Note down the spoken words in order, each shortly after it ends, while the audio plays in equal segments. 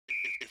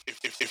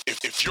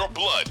If your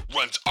blood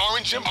runs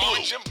orange and blue,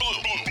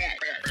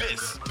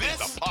 this is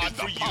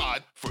the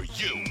pod for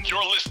you.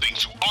 You're listening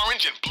to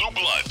Orange and Blue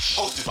Bloods,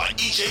 hosted by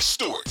EJ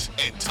Stewart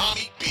and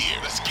Tommy Beer.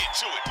 Let's get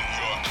to it,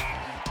 New York.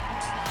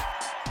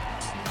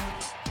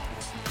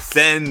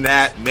 Send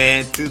that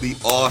man to the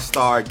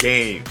All-Star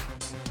game.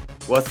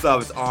 What's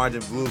up? It's Orange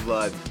and Blue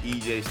Bloods.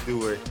 EJ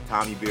Stewart,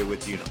 Tommy Beer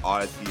with you, an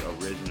Odyssey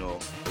original,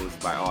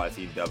 hosted by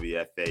Odyssey and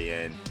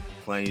WFAN.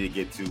 Plenty to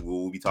get to.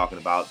 We'll be talking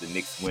about the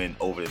Knicks win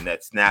over the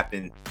Nets,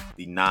 snapping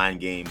the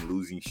 9-game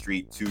losing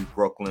streak to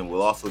Brooklyn.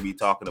 We'll also be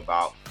talking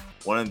about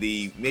one of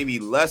the maybe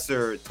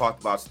lesser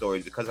talked about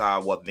stories because of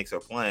how the Knicks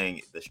are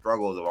playing, the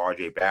struggles of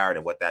RJ Barrett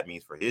and what that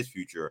means for his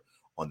future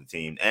on the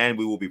team. And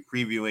we will be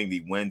previewing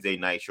the Wednesday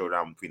night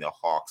showdown between the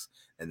Hawks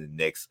and the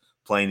Knicks.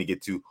 Plenty to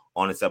get to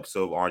on this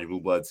episode of Orange and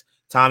Blue Bloods.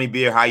 Tommy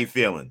Beer, how you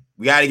feeling?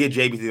 We got to get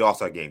JB to the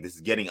All-Star game. This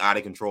is getting out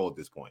of control at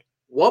this point.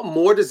 What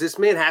more does this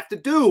man have to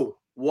do?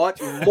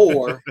 What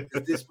more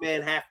does this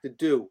man have to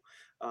do?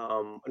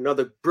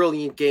 Another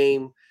brilliant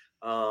game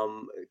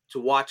to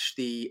watch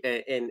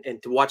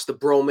and to watch the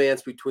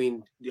bromance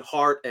between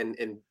Hart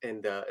and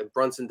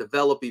Brunson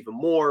develop even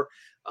more.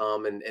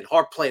 And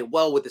Hart playing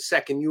well with the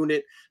second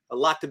unit. A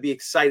lot to be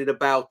excited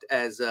about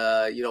as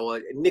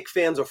Knick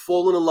fans are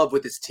falling in love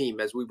with this team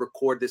as we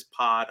record this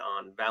pod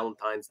on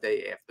Valentine's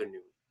Day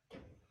afternoon.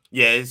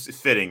 Yeah, it's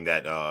fitting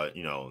that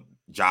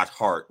Josh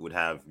Hart would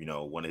have,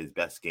 one of his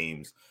best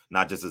games,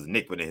 not just as a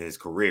Knick, but in his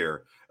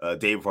career.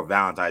 Day before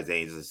Valentine's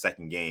Day is his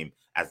second game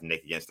as a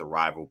Knick against the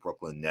rival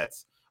Brooklyn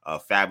Nets.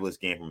 Fabulous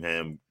game from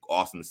him.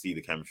 Awesome to see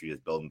the chemistry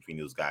that's building between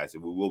those guys. So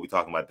we will be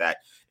talking about that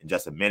in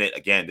just a minute.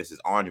 Again, this is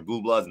Orange and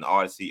Blue Bloods, an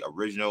Odyssey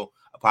original,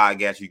 a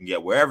podcast you can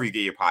get wherever you get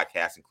your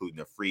podcasts, including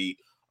the free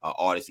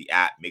Odyssey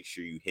app. Make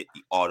sure you hit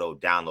the auto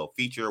download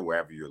feature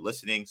wherever you're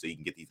listening so you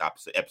can get these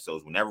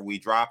episodes whenever we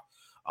drop.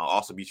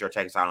 Also, be sure to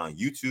check us out on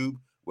YouTube.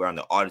 We're on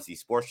the Odyssey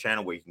Sports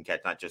channel where you can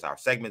catch not just our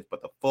segments,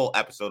 but the full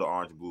episode of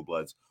Orange and Blue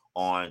Bloods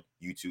on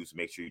YouTube. So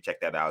make sure you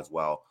check that out as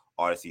well.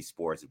 Odyssey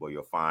Sports is where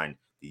you'll find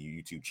the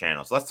YouTube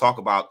channel. So let's talk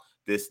about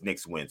this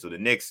Knicks win. So the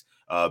Knicks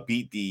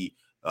beat the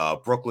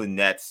Brooklyn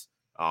Nets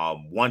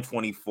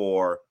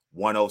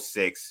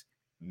 124-106.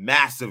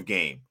 Massive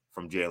game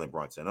from Jalen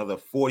Brunson. Another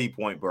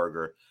 40-point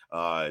burger.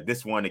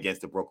 This one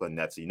against the Brooklyn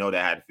Nets. So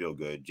that had to feel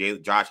good.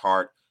 Josh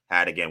Hart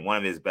had, again, one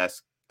of his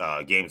best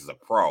games as a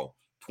pro.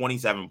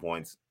 27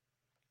 points.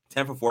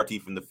 10 for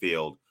 14 from the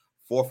field,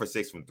 4 for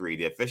 6 from 3.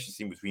 The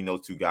efficiency between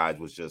those two guys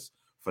was just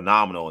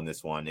phenomenal in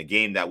this one. A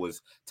game that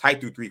was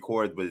tight through three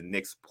quarters, but the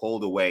Knicks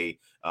pulled away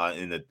late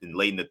in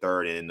the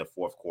third and in the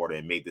fourth quarter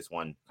and made this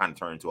one kind of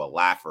turn into a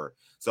laugher.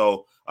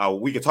 So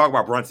we could talk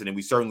about Brunson, and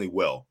we certainly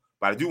will.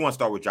 But I do want to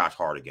start with Josh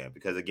Hart again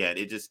because, again,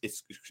 it's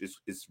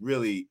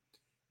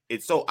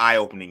so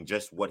eye-opening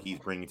just what he's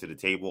bringing to the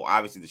table.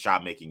 Obviously, the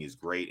shot making is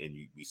great, and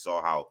we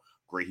saw how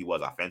great he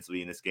was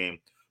offensively in this game.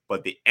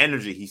 But the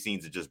energy he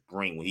seems to just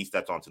bring when he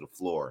steps onto the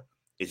floor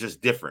is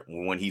just different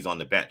when he's on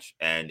the bench.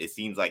 And it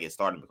seems like it's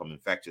starting to become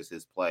infectious,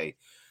 his play.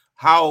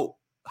 How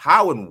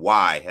and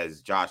why has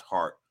Josh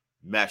Hart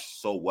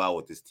meshed so well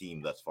with this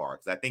team thus far?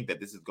 Because I think that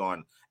this has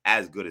gone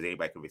as good as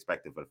anybody could have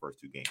expected for the first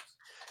two games.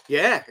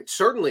 Yeah,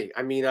 certainly.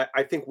 I mean,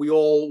 I think we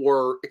all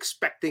were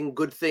expecting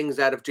good things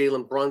out of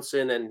Jalen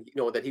Brunson and,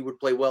 that he would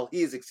play well.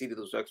 He has exceeded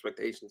those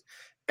expectations.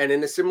 And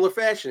in a similar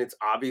fashion, it's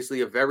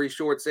obviously a very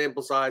short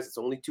sample size. It's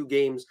only 2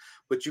 games,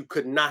 but you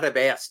could not have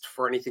asked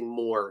for anything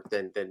more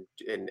than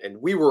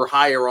we were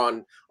higher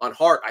on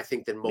Hart, I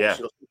think, than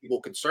most. Yeah.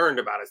 People concerned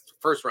about his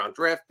first-round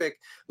draft pick.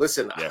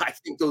 Listen, yeah. I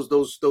think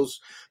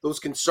those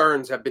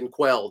concerns have been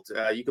quelled.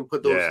 You can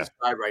put those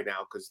aside right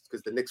now because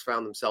the Knicks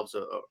found themselves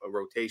a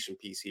rotation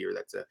piece here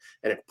that's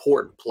an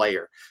important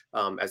player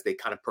as they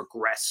kind of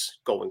progress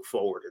going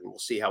forward, and we'll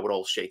see how it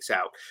all shakes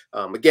out.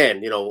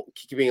 Again,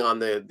 keeping on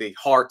the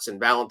Hearts and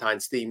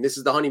Valentine's theme, this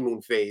is the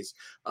honeymoon phase,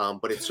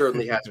 but it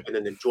certainly has been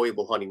an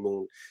enjoyable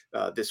honeymoon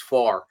this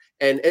far.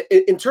 And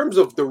in terms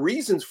of the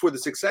reasons for the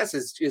success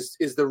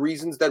is the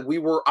reasons that we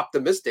were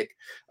optimistic,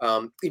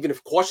 even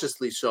if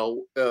cautiously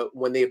so,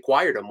 when they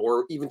acquired him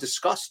or even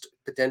discussed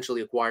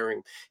potentially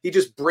acquiring. He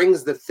just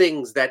brings the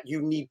things that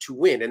you need to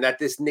win and that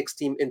this Knicks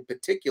team in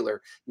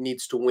particular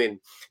needs to win.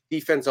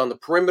 Defense on the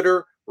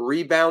perimeter,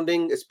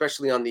 rebounding,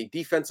 especially on the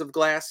defensive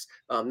glass.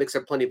 Knicks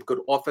have plenty of good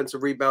offensive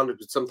rebounders,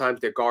 but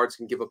sometimes their guards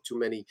can give up too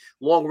many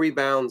long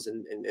rebounds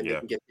and they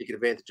can get taken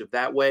advantage of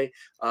that way.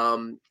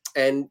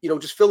 And,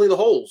 just filling the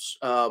holes,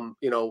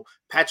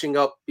 patching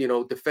up,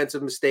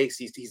 defensive mistakes.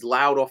 He's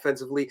loud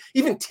offensively,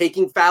 even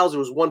taking fouls. There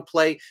was one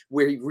play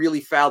where he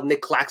really fouled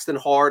Nick Claxton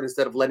hard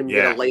instead of letting him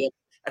get a layup.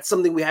 That's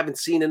something we haven't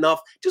seen enough.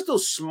 Just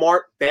those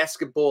smart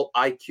basketball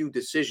IQ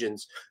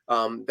decisions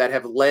that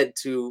have led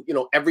to,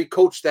 every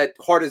coach that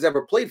Hart has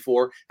ever played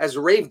for has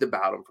raved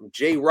about him, from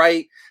Jay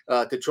Wright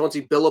to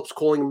Chauncey Billups,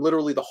 calling him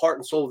literally the heart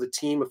and soul of the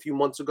team a few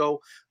months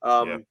ago.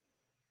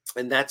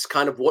 And that's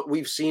kind of what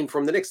we've seen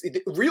from the Knicks.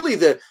 Really,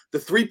 the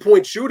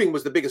 3-point shooting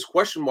was the biggest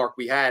question mark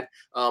we had.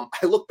 I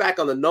look back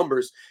on the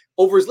numbers.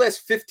 Over his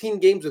last 15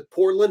 games with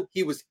Portland,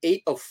 he was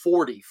 8 of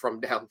 40 from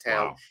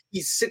downtown. Wow.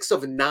 He's 6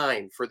 of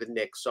 9 for the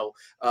Knicks. So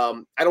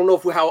I don't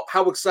know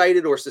how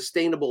excited or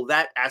sustainable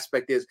that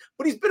aspect is,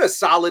 but he's been a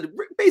solid,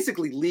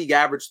 basically league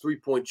average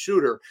 3-point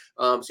shooter.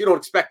 So you don't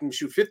expect him to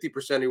shoot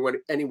 50%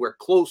 anywhere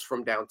close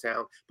from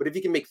downtown. But if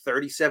he can make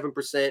 37%,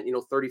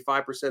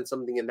 35%,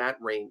 something in that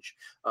range,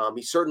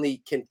 he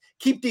certainly can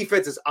keep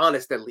defenses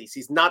honest. At least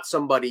he's not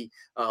somebody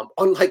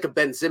unlike a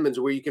Ben Simmons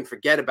where you can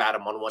forget about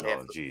him on one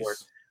half of the court.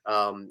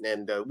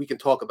 And we can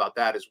talk about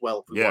that as well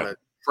if we want to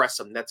press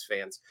some Nets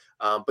fans.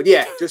 But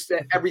yeah, just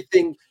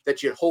everything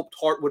that you hoped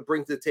Hart would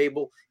bring to the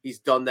table, he's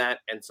done that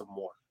and some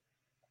more.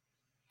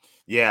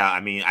 Yeah, I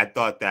mean, I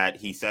thought that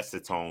he sets the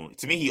tone.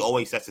 To me, he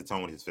always sets the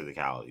tone with his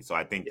physicality. So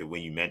I think that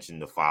when you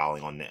mentioned the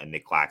fouling on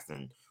Nick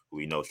Claxton, who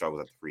we know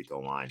struggles at the free throw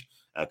line,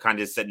 kind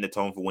of just setting the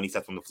tone for when he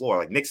steps on the floor.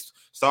 Like, Knicks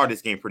started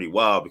this game pretty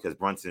well because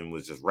Brunson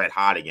was just red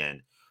hot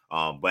again.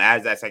 But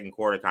as that second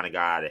quarter kind of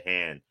got out of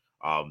hand,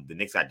 the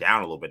Knicks got down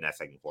a little bit in that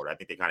second quarter. I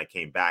think they kind of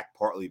came back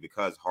partly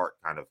because Hart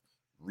kind of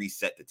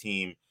reset the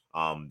team.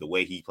 The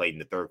way he played in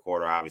the third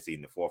quarter, obviously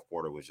in the fourth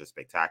quarter, was just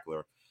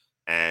spectacular.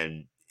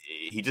 And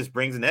he just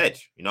brings an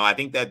edge. I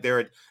think that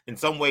in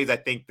some ways, I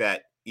think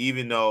that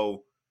even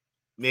though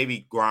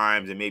maybe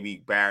Grimes and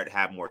maybe Barrett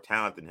have more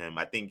talent than him,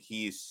 I think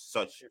he's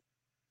such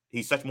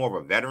more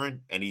of a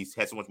veteran and he's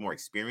had so much more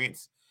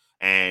experience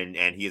and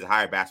he has a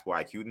higher basketball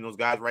IQ than those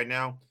guys right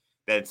now,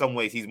 that in some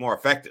ways he's more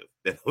effective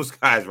than those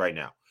guys right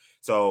now.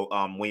 So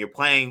when you're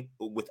playing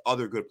with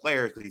other good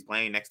players, because he's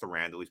playing next to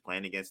Randall, he's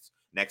playing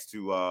next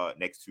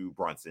to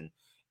Brunson,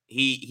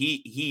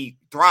 he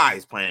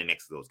thrives playing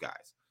next to those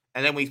guys.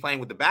 And then when he's playing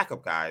with the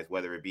backup guys,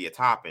 whether it be a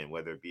Toppin,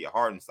 whether it be a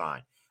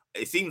Hartenstein,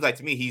 it seems like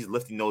to me he's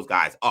lifting those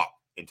guys up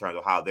in terms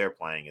of how they're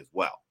playing as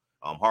well.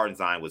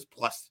 Hartenstein was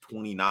plus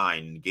 29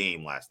 in the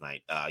game last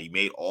night. He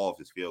made all of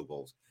his field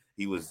goals.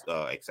 He was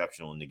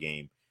exceptional in the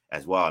game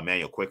as well.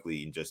 Emmanuel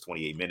Quickley in just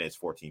 28 minutes,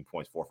 14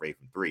 points, 4 for 8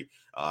 from 3.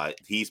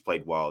 He's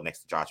played well next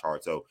to Josh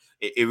Hart. So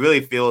it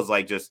really feels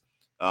like just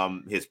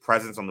his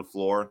presence on the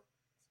floor.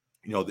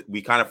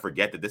 We kind of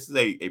forget that this is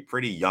a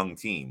pretty young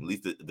team, at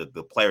least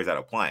the players that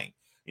are playing.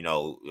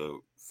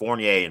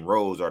 Fournier and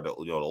Rose are the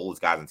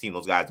oldest guys on the team.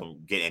 Those guys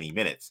don't get any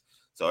minutes.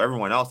 So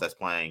everyone else that's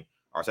playing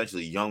are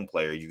essentially young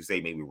players. You could say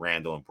maybe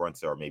Randall and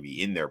Brunson are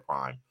maybe in their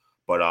prime.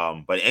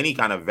 But any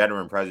kind of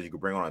veteran presence you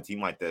could bring on a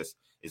team like this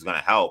is going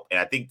to help. And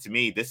I think, to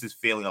me, this is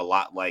feeling a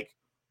lot like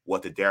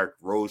what the Derrick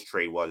Rose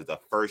trade was the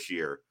first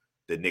year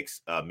the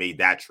Knicks made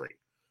that trade,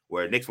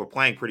 where Knicks were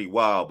playing pretty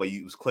well, but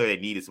it was clear they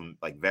needed some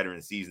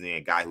veteran seasoning,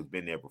 a guy who's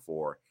been there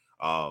before,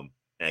 and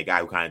a guy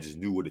who kind of just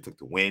knew what it took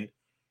to win.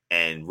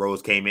 And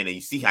Rose came in, and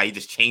you see how he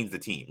just changed the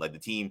team. Like, the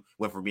team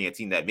went from being a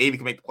team that maybe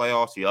can make the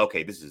playoffs to,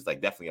 okay, this is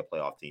definitely a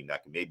playoff team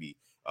that can maybe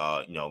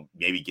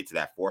get to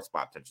that fourth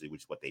spot potentially,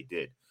 which is what they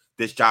did.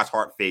 This Josh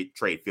Hart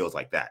trade feels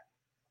like that.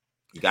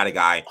 You got a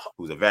guy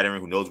who's a veteran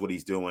who knows what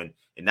he's doing,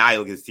 and now you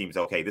look at his team and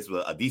say, okay, this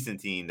was a decent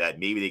team that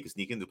maybe they could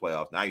sneak into the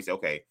playoffs. Now you say,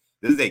 okay,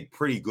 this is a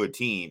pretty good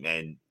team,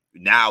 and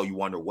now you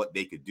wonder what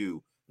they could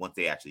do once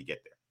they actually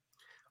get there.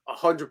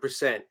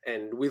 100%.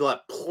 And we'll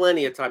have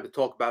plenty of time to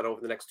talk about it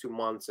over the next 2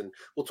 months. And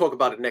we'll talk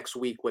about it next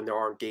week when there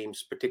aren't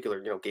games,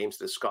 games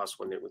to discuss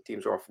when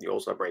teams are off in the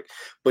All-Star break.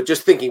 But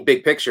just thinking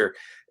big picture,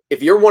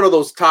 if you're one of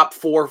those top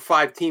 4 or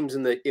 5 teams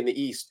in the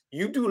East,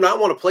 you do not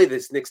want to play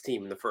this Knicks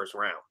team in the first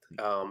round.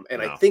 No.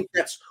 I think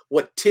that's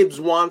what Tibbs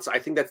wants. I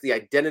think that's the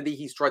identity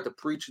he's tried to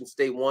preach since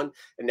day one,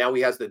 and now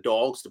he has the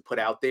dogs to put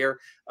out there.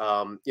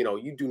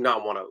 You do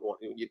not want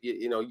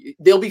to.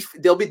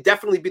 They'll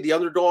definitely be the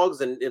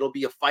underdogs, and it'll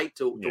be a fight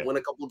to win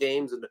a couple of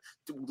games and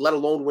let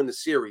alone win the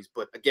series.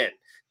 But again,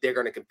 they're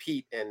going to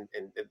compete, and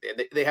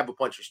they have a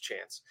puncher's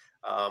chance.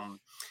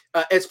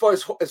 As far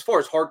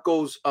as Hart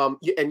goes,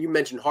 and you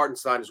mentioned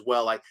Hartenstein as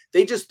well. Like,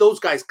 those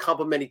guys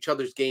complement each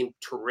other's game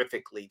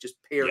terrifically, just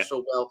pair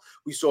so well.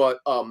 We saw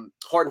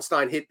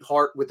Hartenstein hit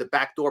Hart with the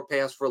backdoor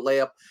pass for a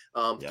layup,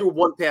 threw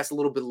one pass a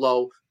little bit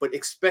low, but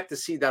expect to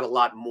see that a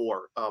lot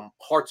more.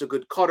 Hart's a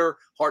good cutter.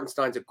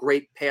 Hartenstein's a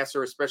great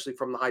passer, especially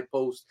from the high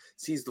post,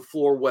 sees the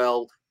floor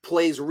well,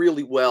 plays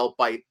really well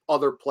by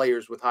other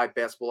players with high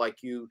basketball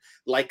IQ,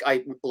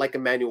 like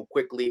Emmanuel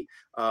Quickley.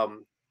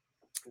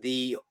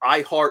 The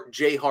I-Hart,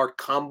 J-Hart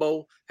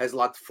combo has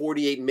locked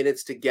 48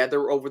 minutes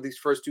together over these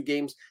first 2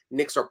 games.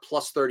 Knicks are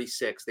plus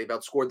 36. They've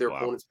outscored their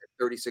opponents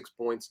by 36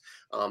 points.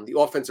 The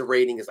offensive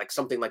rating is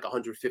something like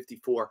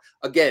 154.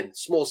 Again,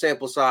 small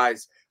sample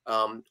size,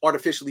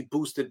 artificially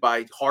boosted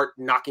by Hart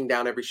knocking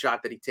down every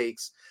shot that he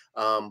takes.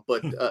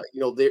 But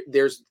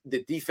there's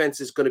the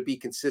defense is going to be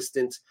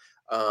consistent.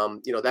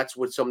 That's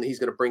something he's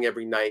going to bring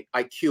every night.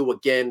 IQ,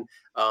 again,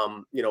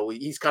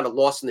 He's kind of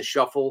lost in the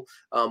shuffle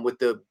with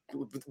the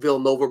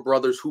Villanova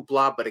brothers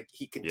hoopla, but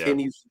he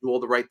continues to do all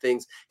the right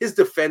things. His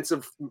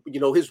defensive,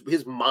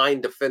 his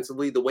mind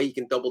defensively, the way he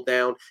can double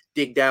down,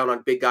 dig down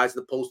on big guys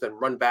in the post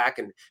and run back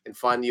and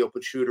find the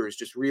open shooter is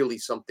just really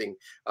something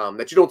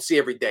that you don't see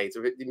every day.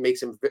 So it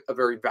makes him a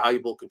very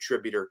valuable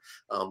contributor.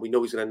 We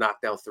know he's going to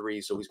knock down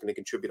threes, so he's going to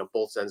contribute on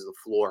both ends of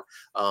the floor.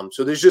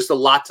 So there's just a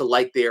lot to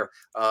like there.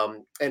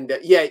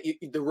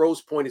 The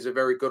Rose point is a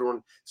very good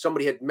one.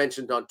 Somebody had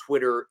mentioned on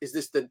Twitter, is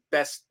this the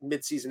best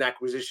midseason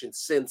acquisition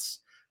since,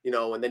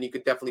 and then you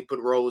could definitely put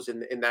Rose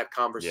in that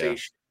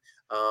conversation.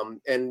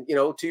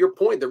 To your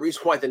point, the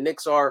reason why the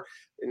Knicks are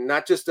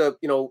not just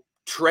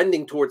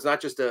trending towards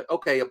not just a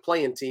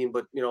play-in team,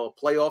 but a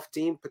playoff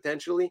team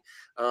potentially,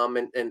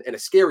 and a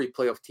scary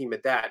playoff team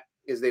at that,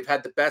 is they've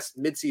had the best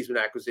midseason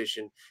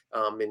acquisition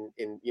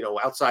in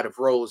outside of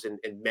Rose in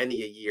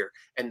many a year,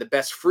 and the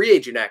best free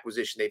agent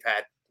acquisition they've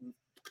had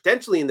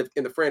potentially in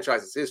the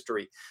franchise's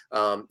history.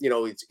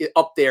 It's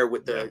up there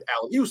with the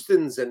Allen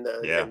Houstons and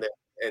the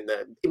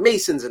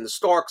Masons and the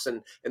Starks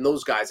and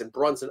those guys, and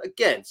Brunson.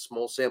 Again,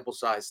 small sample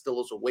size,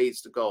 still has a ways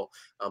to go.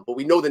 But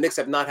we know the Knicks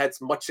have not had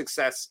much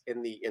success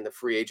in the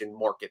free agent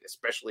market,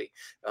 especially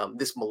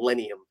this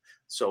millennium.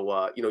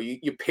 So,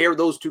 you pair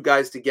those two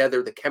guys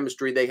together, the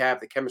chemistry they have,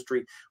 the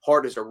chemistry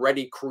Hart is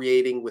already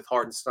creating with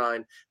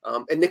Hartenstein.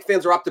 And Knicks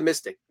fans are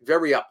optimistic,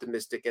 very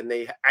optimistic, and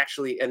they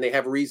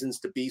have reasons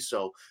to be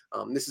so.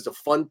 This is a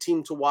fun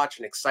team to watch,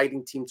 an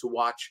exciting team to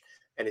watch.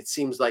 And it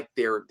seems like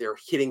they're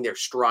hitting their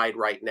stride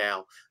right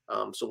now.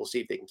 So we'll see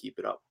if they can keep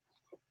it up.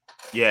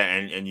 Yeah,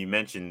 and you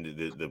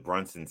mentioned the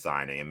Brunson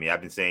signing. I mean,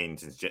 I've been saying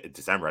since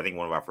December, I think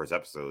one of our first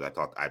episodes,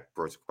 I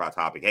first about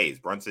topic, hey, is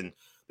Brunson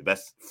the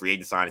best free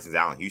agent signing since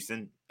Allen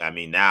Houston? I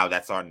mean, now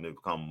that's starting to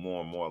become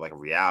more and more like a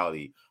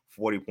reality.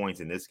 40 points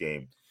in this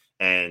game.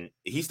 And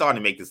he's starting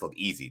to make this look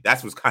easy.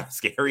 That's what's kind of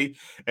scary.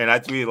 And I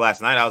tweeted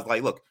last night, I was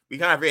like, look, we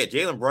kind of forget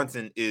Jalen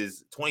Brunson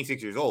is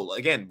 26 years old.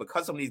 Again,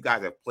 because some of these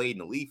guys have played in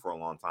the league for a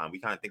long time, we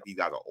kind of think these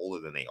guys are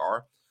older than they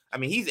are. I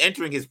mean, he's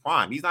entering his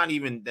prime. He's not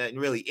even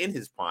really in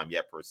his prime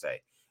yet, per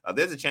se.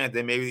 There's a chance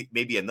that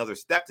maybe another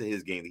step to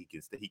his game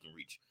that he can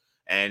reach.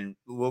 And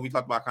what we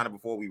talked about kind of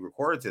before we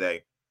recorded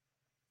today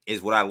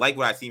is what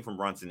I've seen from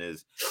Brunson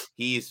is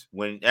he's,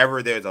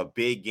 whenever there's a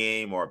big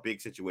game or a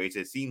big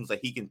situation, it seems like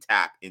he can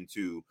tap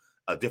into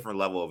a different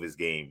level of his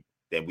game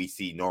than we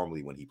see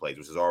normally when he plays,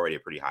 which is already a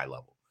pretty high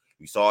level.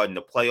 We saw it in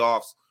the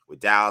playoffs with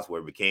Dallas,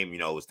 where it became,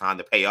 it was time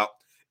to pay up,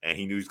 and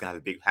he knew he was going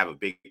to have a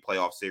big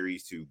playoff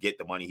series to get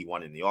the money he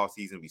wanted in the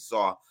offseason. We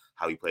saw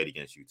how he played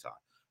against Utah.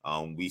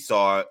 We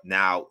saw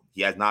now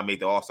he has not made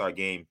the All-Star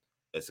game.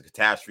 It's a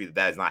catastrophe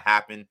that has not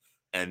happened.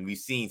 And we've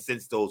seen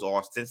since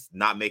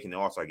not making the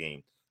All-Star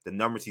game, the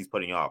numbers he's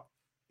putting up,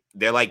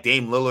 they're like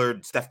Dame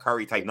Lillard, Steph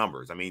Curry type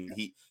numbers. I mean,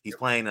 he's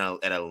playing at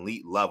an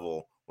elite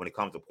level when it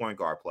comes to point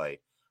guard play.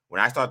 When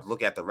I start to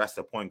look at the rest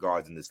of the point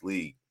guards in this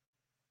league,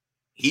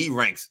 he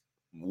ranks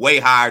way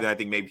higher than I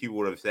think maybe people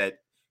would have said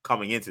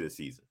coming into the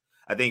season.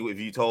 I think if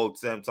you told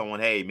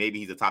someone, hey, maybe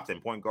he's a top 10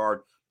 point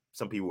guard,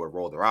 some people would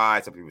roll their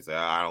eyes. Some people would say,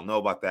 I don't know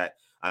about that.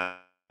 I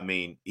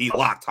mean, he's a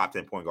locked top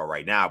 10 point guard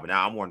right now, but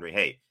now I'm wondering,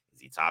 hey,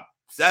 is he top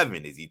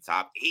 7? Is he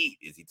top 8?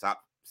 Is he top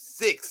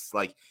 6?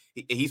 Like,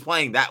 he's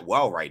playing that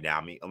well right now.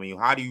 I mean,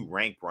 how do you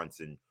rank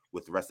Brunson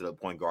with the rest of the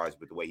point guards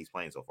with the way he's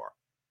playing so far?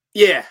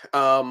 Yeah,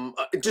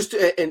 just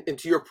and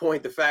to your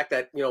point, the fact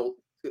that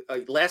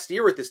last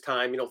year at this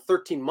time,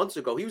 13 months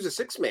ago, he was a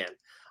 6-man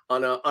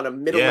on a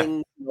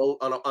middling,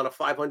 on a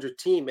 500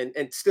 team,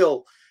 and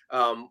still,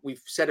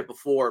 we've said it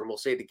before, and we'll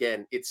say it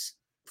again. It's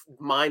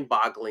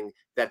mind-boggling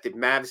that the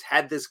Mavs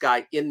had this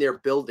guy in their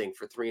building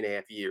for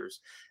 3.5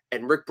 years.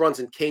 And Rick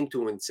Brunson came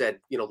to him and said,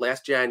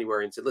 last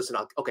January, and said, listen,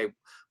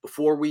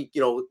 before we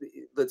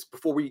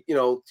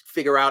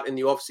figure out in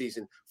the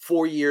offseason,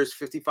 4 years,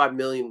 $55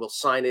 million, we'll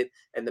sign it.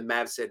 And the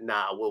Mavs said,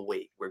 nah, we'll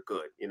wait. We're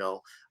good.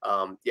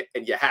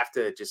 And you have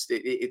to just,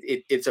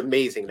 it's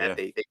amazing that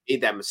they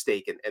made that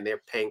mistake and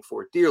they're paying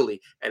for it dearly.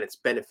 And it's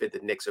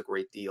benefited the Knicks a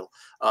great deal.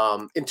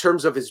 In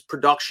terms of his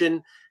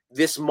production,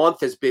 this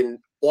month has been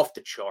off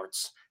the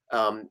charts.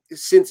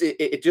 Since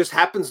it just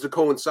happens to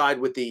coincide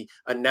with the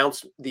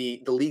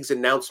league's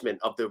announcement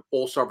of the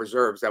All-Star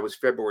reserves. That was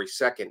February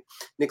 2nd.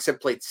 Knicks have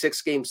played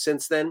 6 games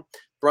since then.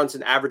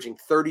 Brunson averaging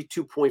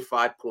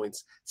 32.5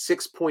 points,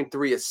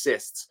 6.3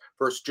 assists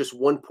versus just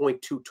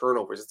 1.2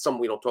 turnovers. It's something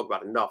we don't talk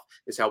about enough,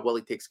 is how well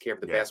he takes care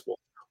of the basketball,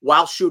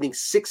 while shooting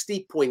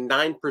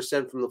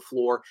 60.9% from the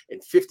floor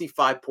and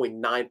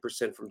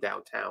 55.9% from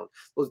downtown.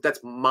 That's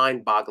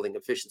mind-boggling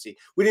efficiency.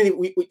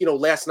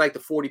 Last night, the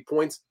 40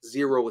 points,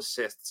 0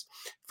 assists.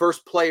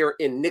 First player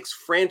in Knicks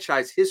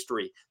franchise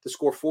history to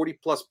score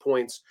 40-plus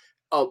points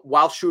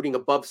while shooting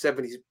above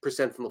 70%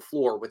 from the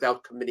floor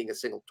without committing a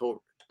single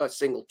a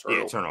single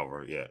turnover. Yeah,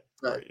 turnover. Yeah.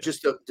 Right, yeah.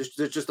 Just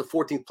the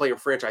 14th player in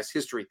franchise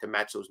history to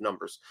match those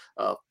numbers.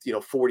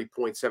 40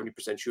 points,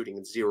 70% shooting,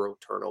 and 0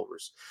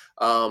 turnovers.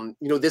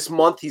 This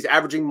month he's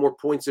averaging more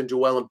points than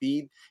Joel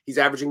Embiid. He's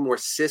averaging more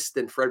assists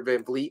than Fred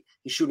VanVleet.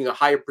 He's shooting a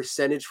higher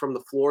percentage from the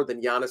floor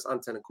than Giannis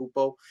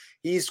Antetokounmpo.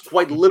 He's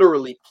quite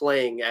literally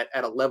playing at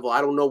a level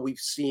I don't know we've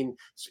seen.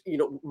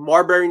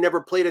 Marbury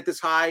never played at this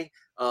high.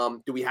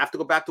 Do we have to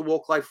go back to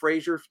Walt Clyde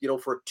Frazier,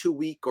 for a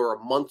 2-week or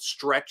a month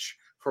stretch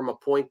from a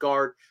point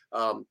guard?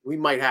 We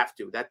might have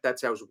to.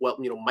 That's how well.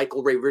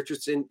 Michael Ray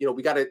Richardson.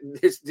 We got to.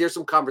 There's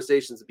some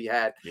conversations to be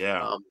had.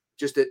 Yeah.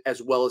 Just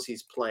as well as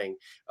he's playing.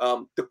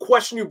 The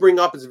question you bring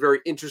up is a very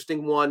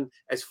interesting one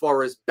as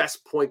far as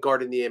best point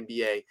guard in the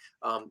NBA.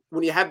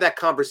 When you have that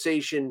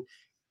conversation,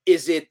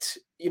 is it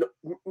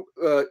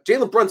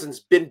Jalen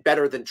Brunson's been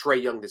better than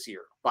Trae Young this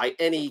year by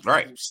any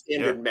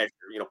standard measure,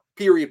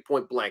 period,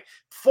 point blank,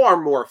 far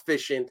more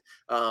efficient.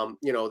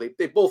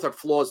 They both have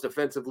flaws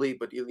defensively,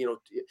 but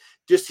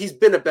just he's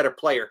been a better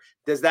player.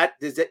 Does that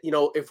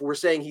if we're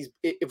saying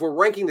if we're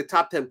ranking the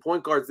top 10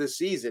 point guards this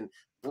season,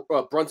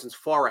 Brunson's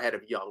far ahead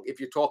of Young. If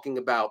you're talking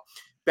about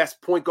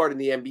best point guard in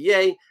the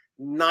NBA,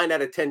 9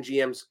 out of 10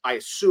 GMs, I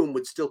assume,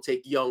 would still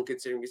take Young,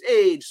 considering his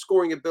age,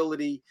 scoring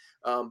ability,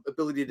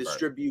 ability to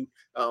distribute,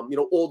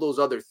 all those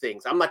other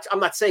things. I'm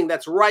not saying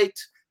that's right.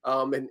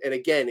 And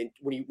again,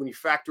 when you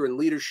factor in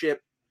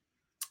leadership,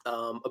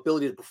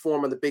 ability to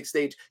perform on the big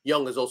stage,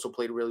 Young has also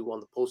played really well in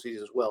the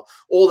postseason as well.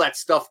 All that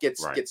stuff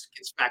gets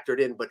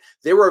factored in. But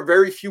there are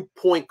very few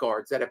point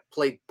guards that have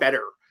played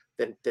better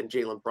than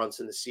Jalen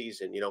Brunson this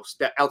season.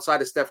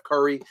 Outside of Steph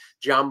Curry,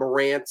 John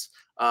Morant,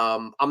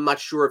 I'm not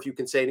sure if you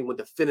can say anyone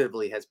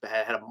definitively has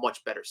had a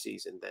much better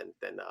season than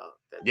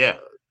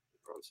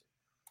Brunson.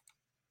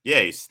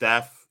 Yeah,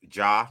 Steph,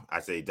 Ja,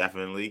 I say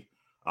definitely.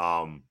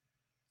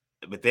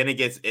 But then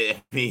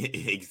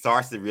it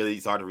starts to really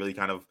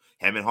kind of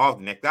hem and haw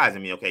the next guys.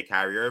 Okay,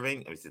 Kyrie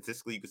Irving.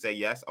 Statistically, you could say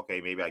yes.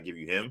 Okay, maybe I give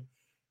you him.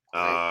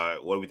 Right.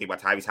 What do we think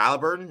about Tyrese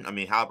Halliburton?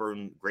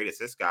 Halliburton, great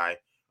assist guy.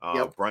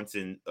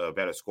 Brunson, a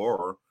better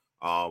scorer.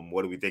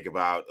 What do we think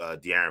about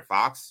De'Aaron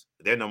Fox?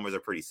 Their numbers are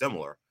pretty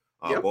similar.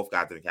 Both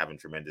guys I think having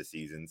tremendous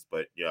seasons,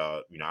 but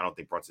I don't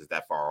think Brunson's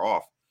that far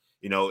off.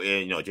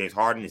 James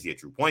Harden, is he a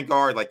true point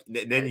guard?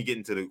 Then you get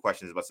into the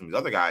questions about some of these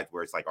other guys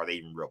where it's like, are they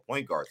even real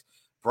point guards?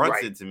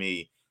 Brunson to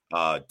me,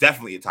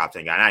 definitely a top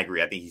 10 guy. And I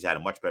agree. I think he's had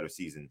a much better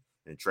season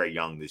than Trae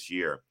Young this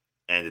year.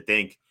 And to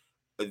think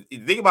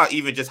about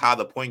even just how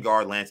the point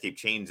guard landscape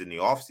changed in the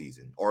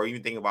offseason, or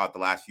even think about the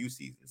last few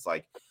seasons.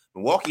 Like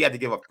Milwaukee had to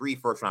give up 3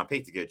 first-round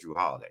picks to get Jrue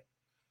Holiday.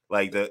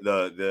 Like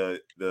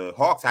the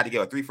Hawks had to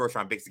give up 3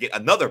 first-round picks to get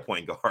another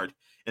point guard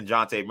in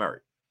Dejounte Murray.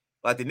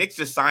 Like the Knicks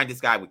just signed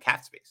this guy with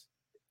cap space.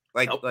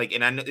 And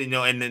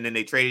then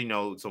they traded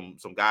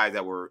some guys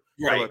that were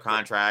regular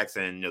contracts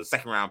and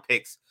second round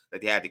picks that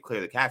they had to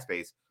clear the cap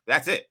space.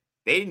 That's it.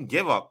 They didn't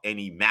give up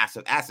any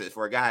massive assets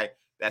for a guy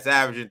that's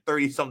averaging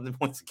 30-something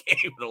points a game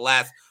in the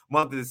last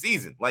month of the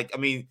season.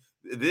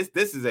 This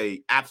is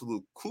a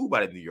absolute coup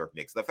by the New York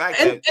Knicks. The fact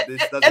that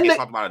this doesn't get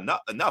talked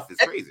about enough is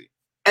crazy.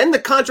 And the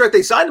contract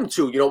they signed him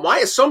to, my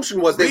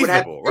assumption was they would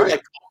have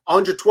like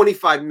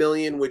 $125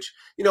 million, which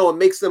it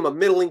makes them a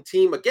middling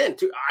team. Again,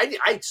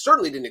 I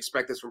certainly didn't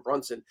expect this from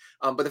Brunson,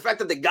 but the fact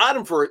that they got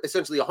him for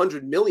essentially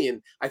 $100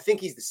 million, I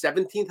think he's the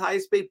 17th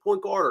highest paid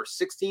point guard or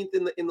 16th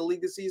in the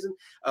league this season.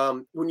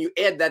 When you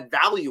add that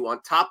value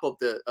on top of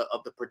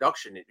the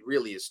production, it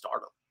really is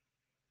stardom.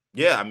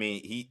 Yeah,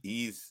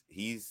 he's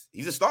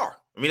a star.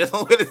 That's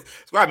all good.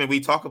 We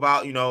talk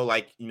about, when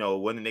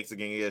the Knicks are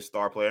going to get a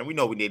star player, and we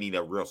know they need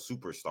a real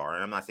superstar.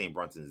 And I'm not saying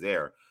Brunson's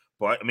there,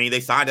 but they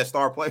signed a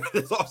star player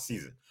this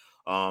offseason.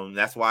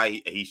 That's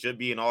why he should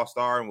be an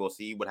all-star, and we'll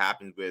see what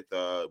happens with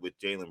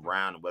Jaylen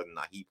Brown and whether or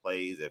not he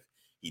plays. If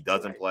he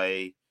doesn't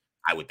play,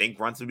 I would think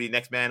Brunson would be the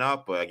next man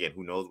up. But again,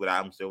 who knows what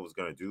Adam Silver's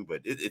going to do?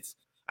 But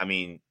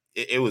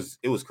it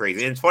was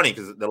crazy. And it's funny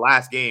because the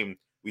last game,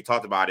 we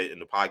talked about it in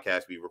the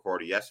podcast we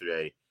recorded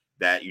yesterday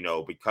that,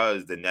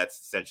 because the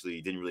Nets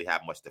essentially didn't really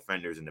have much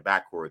defenders in the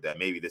backcourt, that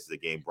maybe this is a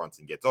game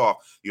Brunson gets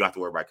off. You don't have to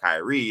worry about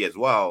Kyrie as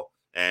well.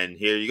 And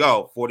here you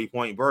go,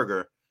 40-point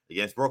burger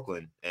against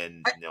Brooklyn,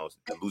 and the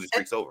losing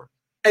streak's over.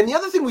 And the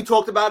other thing we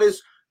talked about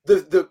is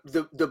the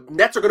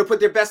Nets are going to put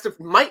their best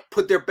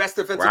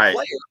defensive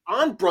player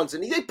on Brunson.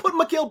 They put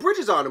Mikal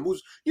Bridges on him,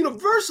 who's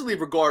universally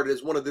regarded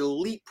as one of the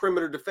elite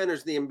perimeter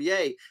defenders in the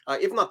NBA,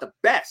 if not the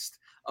best.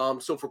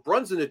 So for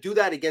Brunson to do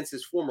that against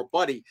his former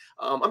buddy,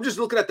 I'm just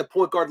looking at the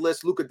point guard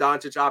list. Luka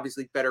Doncic,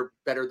 obviously better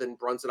than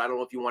Brunson. I don't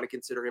know if you want to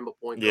consider him a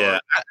point guard. Yeah,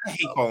 I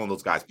hate calling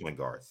those guys point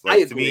guards.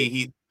 To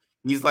me,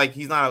 he's a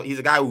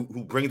guy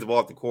who brings the ball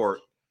up the court.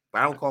 But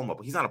I don't call him up.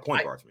 He's not a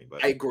point guard to me.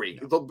 But I agree.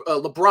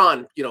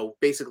 LeBron,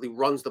 basically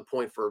runs the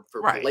point for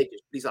the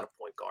Lakers. He's not a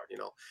point guard.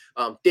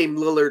 Dame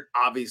Lillard,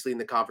 obviously in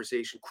the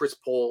conversation. Chris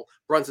Paul,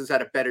 Brunson's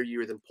had a better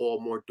year than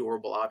Paul, more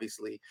durable,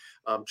 obviously.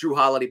 Jrue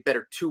Holiday,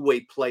 better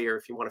two-way player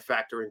if you want to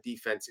factor in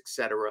defense,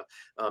 etc.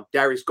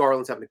 Darius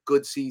Garland's having a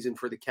good season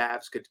for the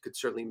Cavs. Could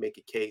certainly make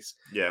a case.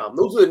 Yeah,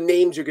 those are the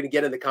names you're going to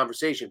get in the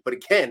conversation. But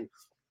again,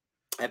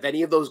 Have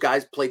any of those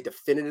guys played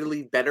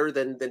definitively better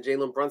than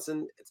Jalen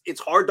Brunson? It's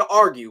hard to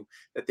argue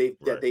that they've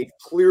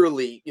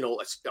clearly,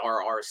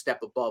 are a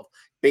step above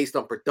based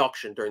on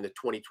production during the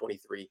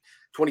 2022-23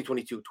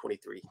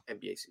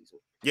 NBA season.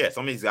 Yeah,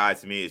 some of these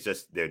guys, to me, it's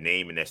just their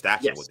name and their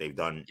stature, what they've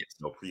done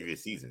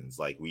previous seasons.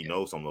 Like, we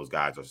know some of those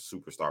guys are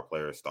superstar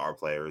players, star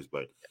players,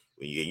 but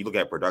when you look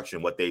at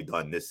production, what they've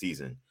done this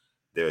season,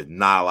 there's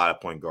not a lot of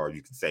point guards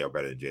you can say are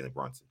better than Jalen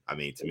Brunson. I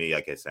mean, to me,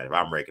 like I said, if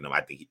I'm ranking him,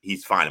 I think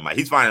he's finding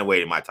a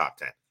way in my top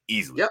 10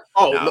 easily. Yeah.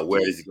 Oh, now,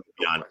 where does he go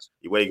beyond?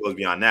 Where he goes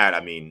beyond that,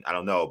 I mean, I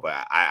don't know,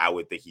 but I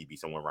would think he'd be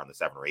somewhere around the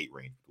 7 or 8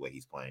 range the way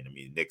he's playing. I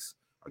mean, the Knicks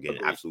are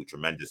getting absolute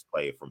tremendous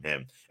play from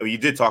him. I mean, you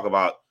did talk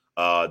about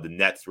the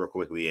Nets real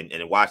quickly,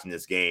 and watching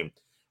this game,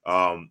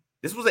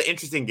 this was an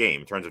interesting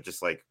game in terms of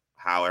just like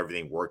how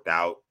everything worked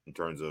out in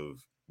terms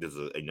of.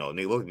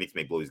 The Knicks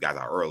may blow these guys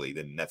out early.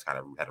 Then the Nets kind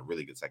of had a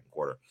really good second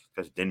quarter.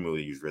 Especially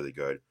Dinwiddie was really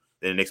good.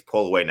 Then the Knicks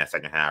pulled away in that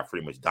second half,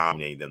 pretty much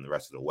dominating them the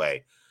rest of the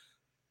way.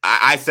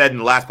 I said in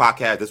the last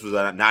podcast, this was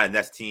not a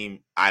Nets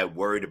team I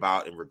worried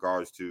about in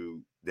regards to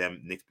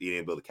them Knicks being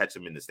able to catch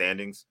them in the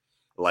standings.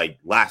 Like,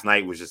 last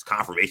night was just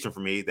confirmation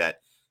for me that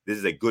this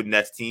is a good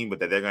Nets team, but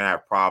that they're going to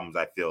have problems,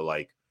 I feel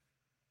like,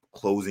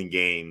 closing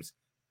games,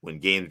 when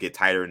games get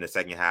tighter in the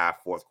second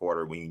half, fourth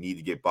quarter, when you need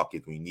to get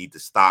buckets, when you need to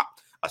stop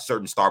a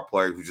certain star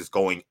player who's just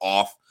going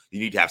off.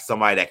 You need to have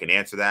somebody that can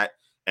answer that.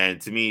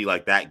 And to me,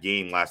 like, that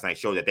game last night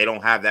showed that they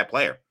don't have that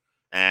player.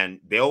 And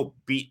they'll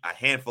beat a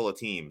handful of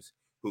teams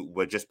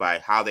but just by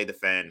how they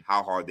defend,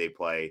 how hard they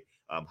play,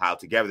 how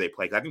together they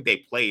play. I think they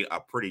played a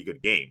pretty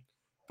good game,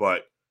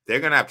 but they're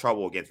going to have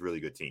trouble against really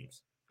good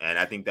teams. And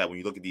I think that when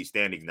you look at these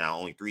standings now,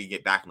 only 3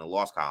 get back in the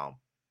loss column.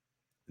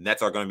 The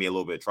Nets are going to be a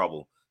little bit of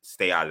trouble to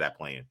stay out of that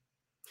play-in.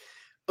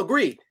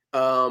 Agreed.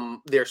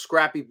 They're a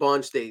scrappy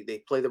bunch.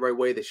 They play the right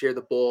way. They share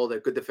the ball.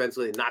 They're good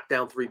defensively. They knock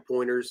down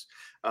 3-pointers.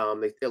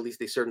 At least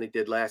they certainly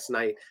did last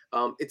night.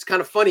 It's kind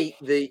of funny.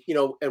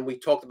 And we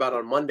talked about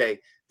on Monday,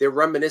 they're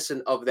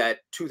reminiscent of that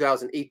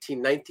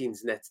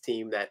 2018-19 Nets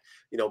team that,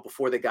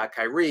 before they got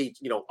Kyrie,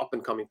 up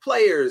and coming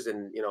players.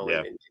 And,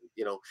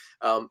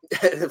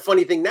 the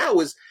funny thing now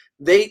is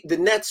the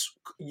Nets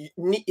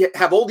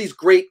have all these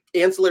great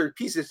ancillary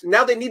pieces.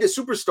 Now they need a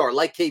superstar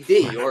like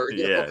KD or,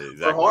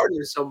 exactly. or Harden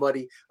or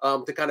somebody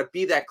to kind of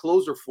be that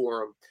closer for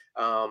them.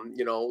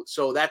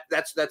 So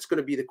that's going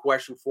to be the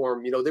question for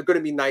him. There are going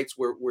to be nights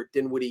where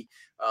Dinwiddie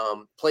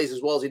plays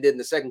as well as he did in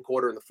the second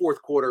quarter. In the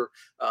fourth quarter,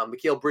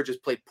 Mikal Bridges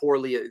played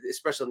poorly,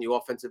 especially on the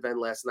offensive end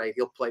last night.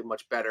 He'll play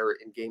much better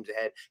in games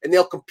ahead, and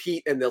they'll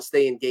compete and they'll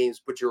stay in games.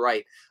 But you're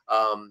right.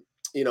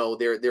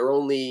 They're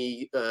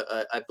only,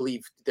 I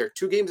believe they're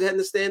 2 games ahead in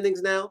the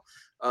standings now.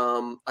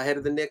 Ahead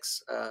of the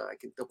Knicks. I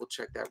can double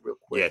check that real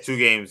quick. Yeah, 2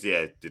 games.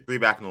 Yeah, 3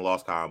 back in the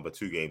loss column, but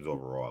 2 games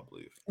overall, I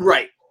believe.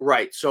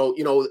 Right. So,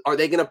 are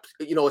they going to,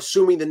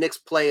 assuming the Knicks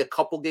play a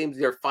couple games,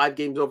 they're 5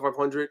 games over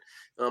 500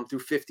 through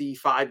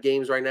 55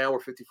 games right now, or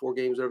 54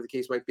 games, whatever the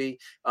case might be.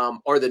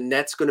 Are the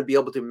Nets going to be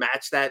able to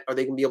match that? Are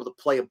they going to be able to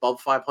play above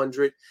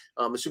 500?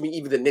 Assuming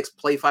even the Knicks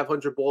play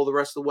 500 ball the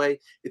rest of the way,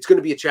 it's going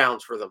to be a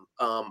challenge for them.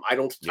 I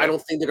don't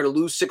think they're going to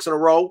lose 6 in a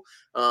row.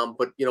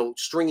 But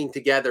stringing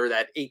together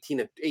that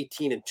 18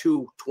 and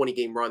 2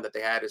 20-game run that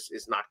they had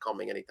is not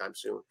coming anytime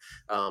soon.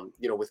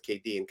 With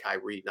KD and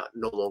Kyrie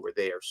no longer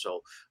there.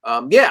 So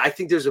I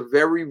think there's a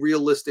very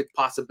realistic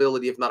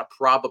possibility, if not a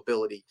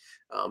probability,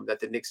 that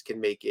the Knicks can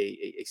make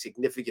a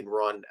significant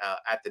run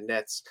at the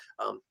Nets.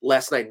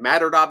 Last night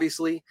mattered,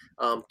 obviously,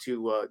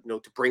 to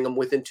bring them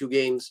within 2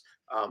 games.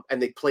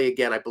 And they play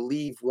again, I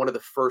believe, one of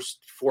the first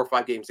 4 or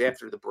 5 games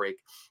after the break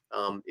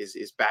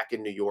is back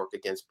in New York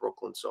against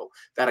Brooklyn. So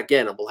that,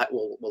 again,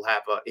 will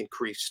have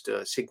increased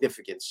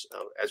significance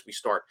as we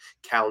start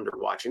calendar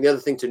watching. The other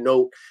thing to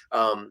note,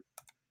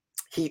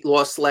 Heat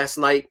lost last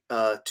night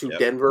to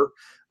Denver.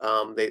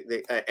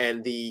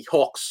 And the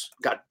Hawks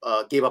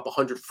gave up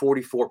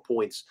 144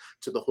 points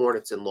to the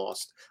Hornets and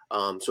lost.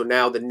 So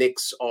now the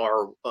Knicks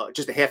are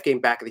just a half game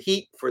back of the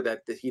Heat for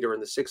that. The Heat are in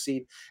the 6th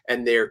seed,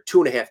 and they're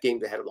 2.5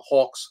 games ahead of the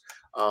Hawks.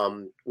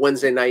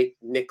 Wednesday night,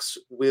 Knicks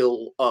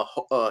will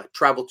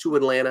travel to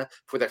Atlanta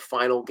for their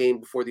final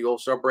game before the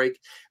All-Star break.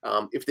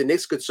 If the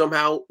Knicks could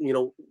somehow,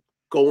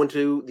 go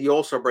into the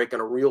All-Star break on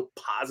a real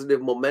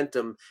positive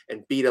momentum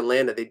and beat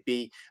Atlanta, they'd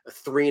be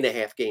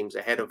 3.5 games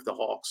ahead of the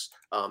Hawks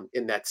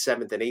in that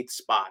 7th and 8th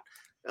spot.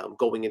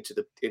 Going into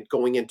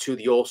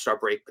the All-Star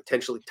break,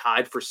 potentially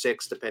tied for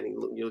 6th,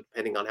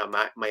 depending on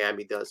how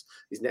Miami does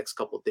these next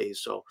couple of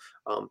days. So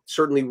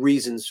certainly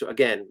reasons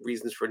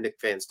for Knicks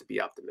fans to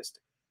be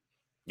optimistic.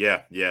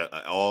 Yeah,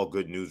 all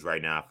good news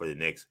right now for the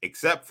Knicks,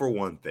 except for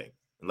one thing.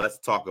 And let's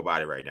talk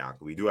about it right now,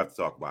 because we do have to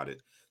talk about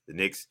it. The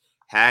Knicks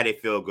had a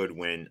feel-good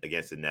win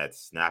against the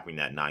Nets, snapping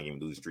that 9-game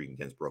losing streak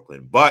against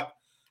Brooklyn, but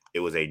it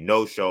was a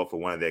no-show for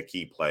one of their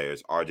key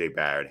players. R.J.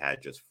 Barrett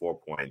had just 4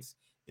 points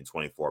in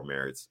 24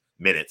 minutes.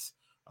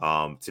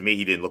 To me,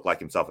 he didn't look like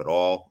himself at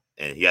all,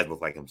 and he hasn't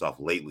looked like himself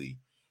lately.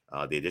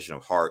 The addition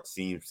of Hart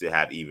seems to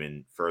have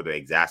even further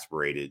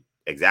exacerbated,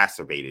 that's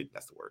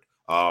the word,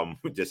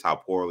 just how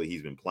poorly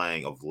he's been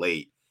playing of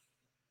late.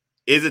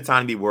 is it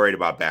time to be worried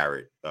about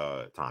Barrett,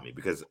 Tommy?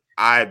 Because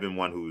I've been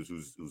one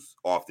who's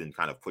often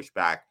kind of pushed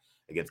back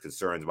against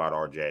concerns about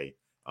RJ.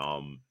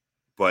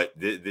 But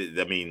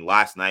I mean,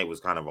 last night was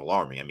kind of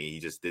alarming. I mean, he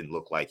just didn't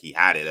look like he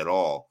had it at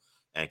all.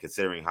 And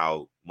considering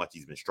how much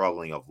he's been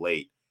struggling of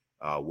late,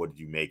 what did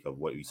you make of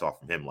what you saw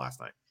from him last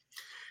night?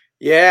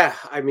 Yeah,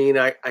 I mean,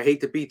 I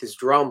hate to beat this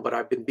drum, but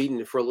I've been beating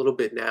it for a little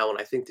bit now, and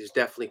I think there's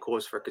definitely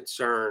cause for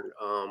concern.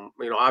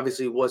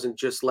 Obviously, it wasn't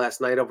just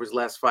last night. Over his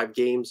last 5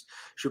 games,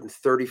 shooting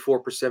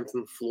 34%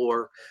 from the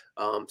floor,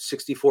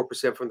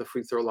 64% from the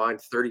free throw line,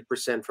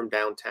 30% from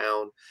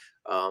downtown.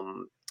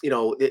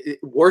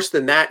 Worse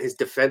than that is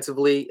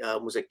defensively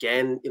was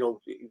again,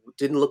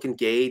 didn't look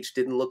engaged,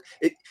 didn't look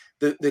it.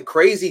 The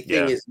crazy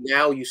thing is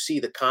now you see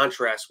the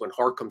contrast when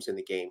Hart comes in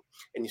the game,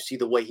 and you see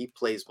the way he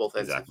plays both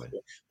ends of the floor.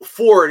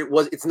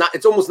 Before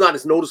it's almost not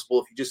as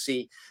noticeable if you just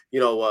see,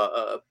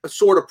 a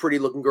sort of pretty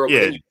looking girl,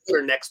 and you put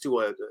her next to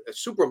a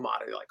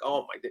supermodel, you're like,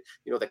 oh my,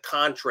 the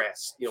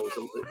contrast,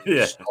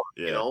 is stark,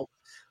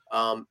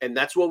 and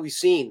that's what we've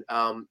seen.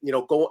 And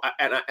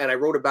I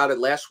wrote about it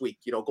last week.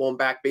 Going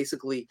back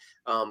basically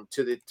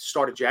to the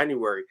start of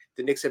January,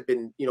 the Knicks have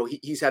been,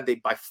 he's had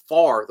by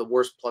far the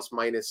worst plus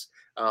minus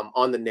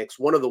on the Knicks,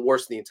 one of the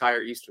worst in the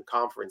entire Eastern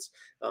Conference,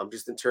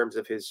 just in terms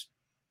of his.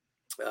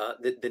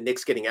 The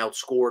Knicks getting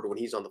outscored when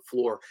he's on the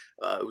floor.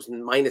 It was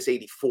minus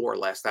 84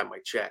 last time I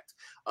checked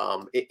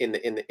in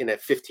a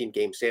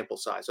 15-game sample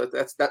size. So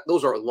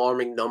those are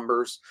alarming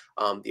numbers.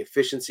 The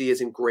efficiency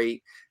isn't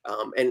great.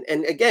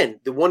 And again,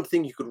 the one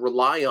thing you could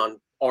rely on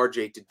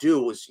RJ to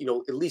do was,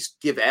 at least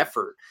give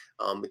effort.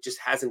 It just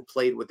hasn't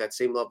played with that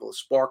same level of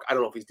spark. I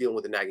don't know if he's dealing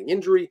with a nagging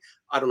injury.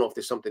 I don't know if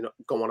there's something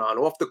going on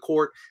off the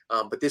court.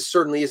 But this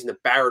certainly isn't the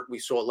Barrett we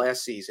saw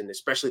last season,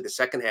 especially the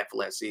second half of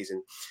last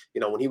season.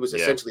 When he was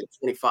essentially a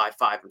 25,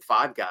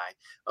 5-5 guy,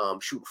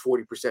 shooting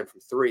 40%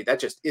 from three.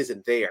 That just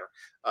isn't there.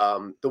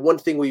 The one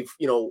thing we've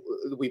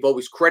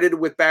always credited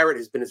with Barrett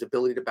has been his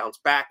ability to bounce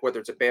back,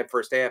 whether it's a bad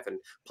first half and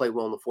play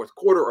well in the fourth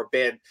quarter, or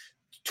bad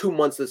 2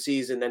 months of the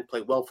season, then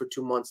play well for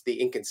 2 months.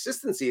 The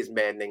inconsistency is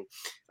maddening,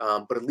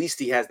 but at least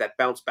he has that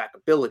bounce back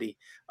ability.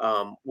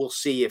 We'll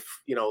see if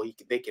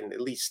they can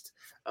at least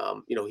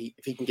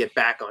if he can get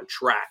back on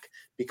track,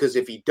 because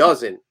if he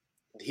doesn't,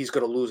 he's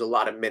going to lose a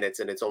lot of minutes,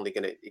 and it's only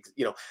going to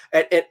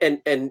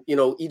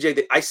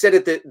EJ. I said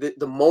it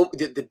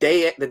the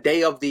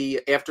day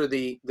after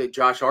the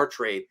Josh Hart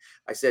trade.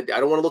 I said I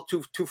don't want to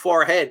look too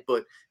far ahead,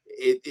 but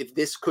if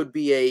this could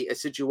be a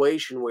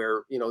situation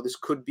where, this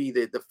could be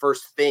the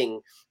first thing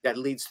that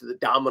leads to the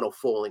domino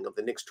falling of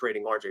the Knicks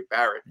trading RJ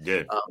Barrett.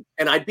 Yeah.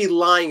 And I'd be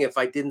lying if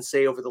I didn't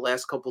say over the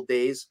last couple of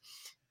days,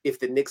 if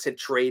the Knicks had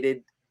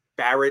traded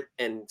Barrett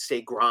and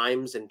say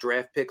Grimes and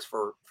draft picks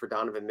for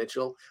Donovan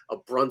Mitchell, a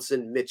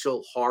Brunson,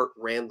 Mitchell, Hart,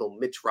 Randall,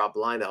 Mitch, Rob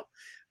lineup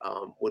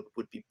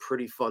would be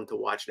pretty fun to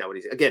watch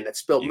nowadays. Again, that's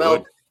spelled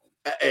milk.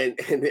 And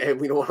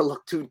we don't want to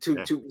look too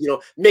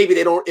maybe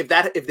they don't,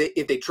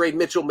 if they trade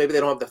Mitchell, maybe they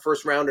don't have the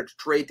first rounder to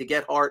trade to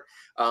get Hart.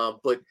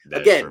 But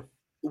that's again, true.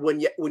 when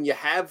you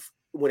have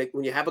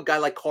a guy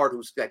like Hart,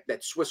 who's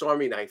that Swiss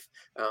Army knife,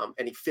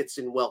 and he fits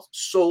in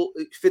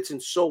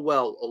so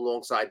well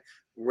alongside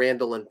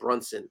Randall and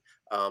Brunson.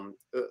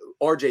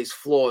 RJ's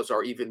flaws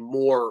are even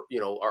more,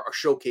 are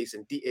showcased,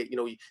 and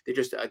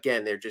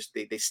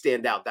they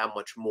stand out that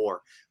much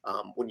more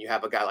when you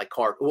have a guy like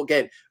Hart. Well,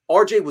 again,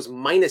 RJ was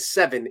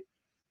 -7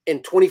 in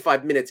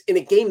 25 minutes in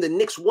a game the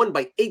Knicks won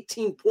by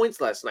 18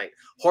 points last night.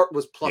 Hart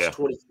was plus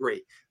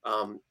 23.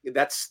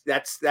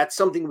 That's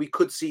something we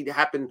could see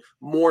happen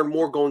more and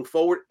more going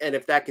forward. And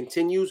if that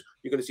continues,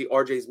 you're going to see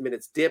RJ's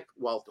minutes dip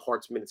while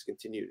Hart's minutes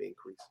continue to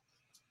increase.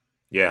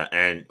 Yeah,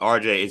 and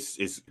RJ,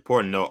 it's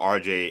important to know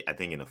RJ, I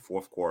think in the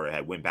fourth quarter,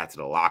 had went back to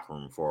the locker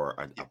room for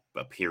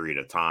a period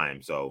of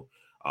time. So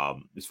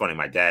it's funny,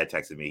 my dad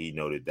texted me. He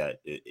noted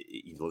that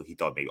he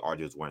thought maybe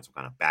RJ was wearing some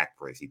kind of back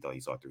brace. He thought he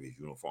saw through his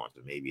uniform.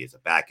 So maybe it's a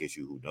back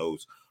issue. Who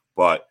knows?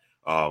 But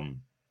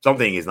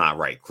something is not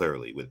right,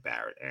 clearly, with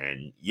Barrett.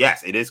 And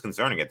yes, it is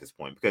concerning at this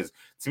point, because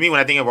to me,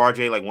 when I think of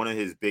RJ, like one of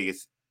his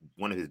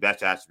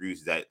best attributes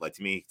is that, like,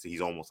 to me,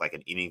 he's almost like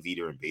an innings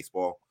eater in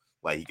baseball.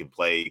 Like, he can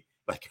play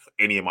like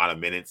any amount of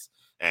minutes,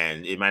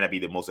 and it might not be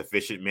the most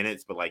efficient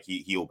minutes, but like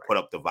he'll put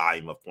up the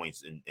volume of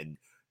points and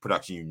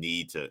production you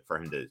need for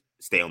him to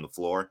stay on the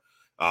floor.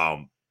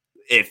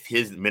 If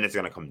his minutes are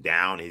going to come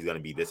down, he's going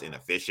to be this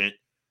inefficient,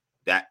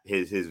 that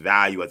his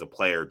value as a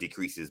player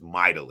decreases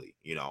mightily,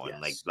 and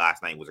like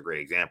last night was a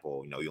great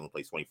example. He only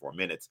plays 24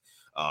 minutes.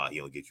 He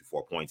only gets you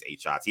 4 points,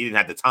 8 shots. He didn't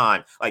have the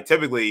time. Like,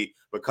 typically,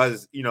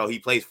 because, he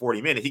plays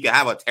 40 minutes, he could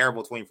have a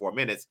terrible 24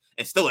 minutes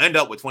and still end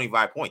up with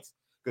 25 points.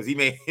 Because he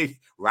may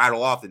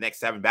rattle off the next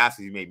 7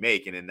 baskets he may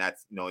make, and then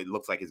that's, it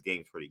looks like his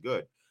game's pretty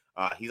good.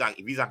 If he's not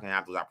going to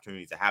have those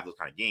opportunities to have those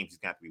kind of games, he's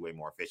going to have to be way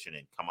more efficient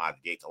and come out of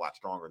the gates a lot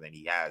stronger than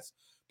he has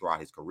throughout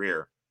his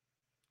career.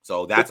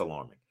 So that's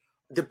alarming.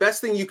 The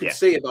best thing you can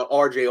say about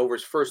RJ over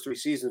his first 3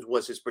 seasons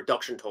was his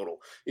production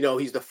total.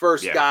 He's the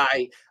first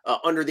guy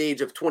under the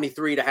age of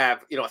 23 to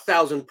have,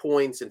 1,000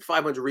 points and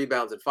 500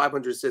 rebounds and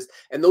 500 assists.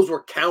 And those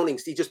were counting.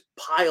 He just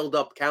piled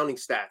up counting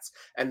stats.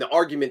 And the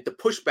argument, the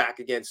pushback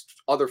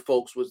against other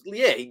folks was,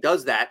 he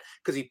does that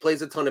because he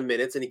plays a ton of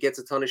minutes and he gets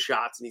a ton of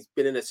shots. And he's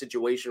been in a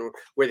situation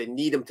where they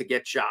need him to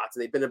get shots.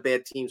 And they've been a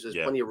bad team, so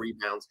there's plenty of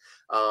rebounds.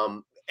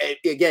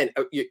 Again,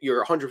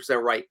 you're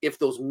 100% right. If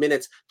those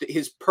minutes,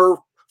 his per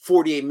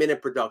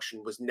 48-minute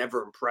production was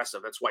never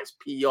impressive. That's why his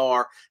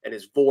PR and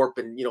his VORP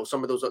and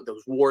some of those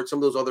WARD, some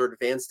of those other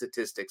advanced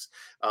statistics.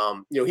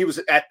 He was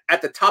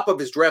at the top of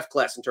his draft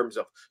class in terms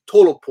of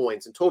total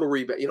points and total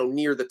rebound.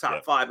 Near the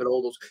top 5 and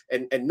all those,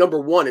 and number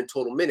 1 in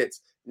total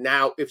minutes.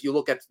 Now, if you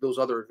look at those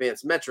other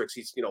advanced metrics,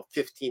 he's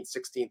 15th,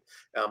 16th,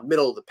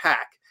 middle of the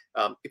pack.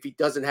 If he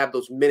doesn't have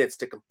those minutes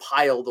to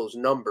compile those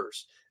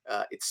numbers,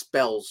 it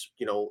spells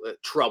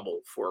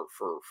trouble for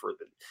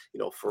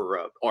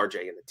RJ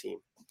and the team.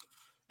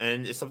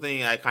 And it's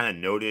something I kind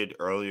of noted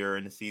earlier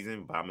in the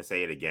season, but I'm going to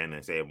say it again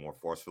and say it more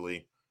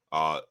forcefully.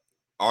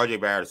 RJ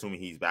Barrett,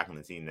 assuming he's back on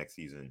the team next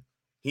season,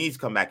 he's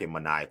come back in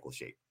maniacal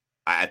shape.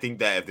 I think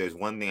that if there's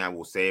one thing I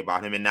will say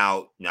about him, and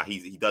now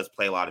he does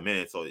play a lot of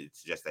minutes, so it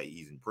suggests that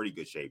he's in pretty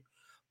good shape.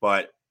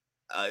 But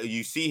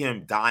you see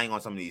him dying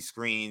on some of these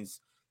screens.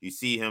 You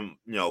see him,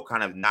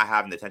 kind of not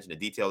having the attention to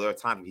detail. There are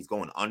times when he's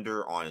going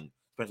under on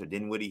Spencer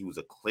Dinwiddie, who's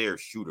a clear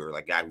shooter,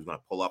 like guy who's going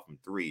to pull up from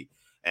 3.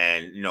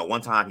 And,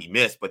 one time he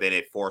missed, but then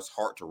it forced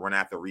Hart to run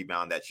after a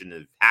rebound that shouldn't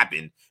have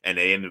happened. And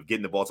they ended up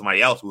getting the ball to somebody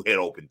else who hit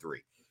open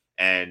 3.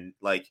 And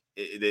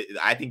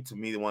I think to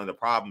me, one of the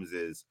problems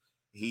is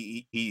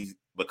he's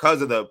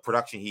because of the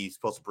production he's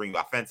supposed to bring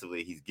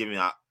offensively, he's giving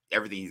out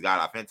everything he's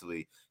got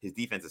offensively. His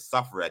defense has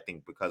suffered, I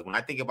think, because when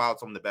I think about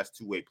some of the best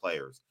two-way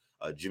players,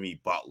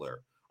 Jimmy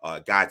Butler,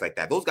 guys like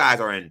that, those guys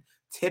are in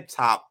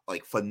tip-top,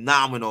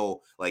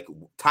 phenomenal,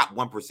 top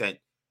 1%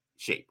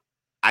 shape.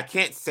 I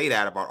can't say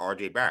that about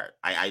RJ Barrett.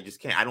 I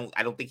just can't.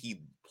 I don't think he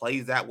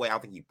plays that way. I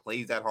don't think he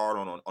plays that hard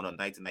on a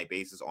night-to-night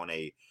basis, on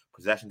a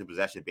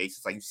possession-to-possession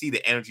basis. You see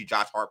the energy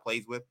Josh Hart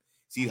plays with.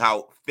 See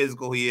how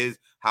physical he is,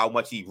 how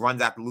much he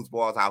runs after loose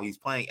balls, how he's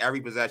playing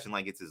every possession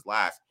like it's his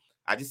last.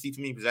 I just see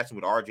too many possessions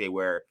with RJ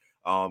where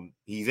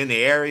he's in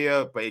the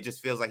area, but it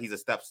just feels like he's a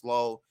step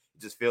slow.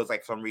 It just feels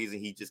like for some reason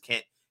he just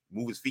can't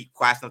move his feet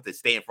fast enough to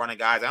stay in front of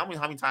guys. I don't know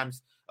how many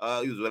times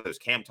whether it was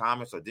Cam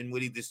Thomas or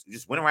Dinwiddie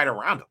just went right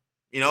around him.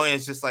 And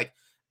it's just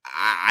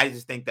I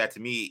just think that to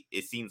me,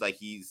 it seems like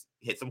he's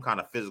hit some kind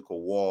of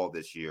physical wall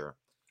this year.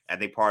 I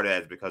think part of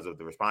that is because of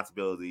the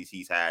responsibilities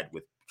he's had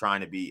with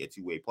trying to be a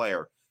two-way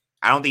player.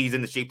 I don't think he's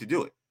in the shape to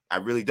do it. I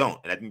really don't.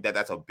 And I think that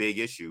that's a big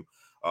issue.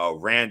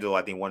 Randall,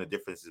 I think one of the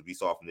differences we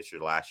saw from this year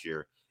to last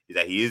year is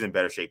that he is in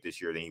better shape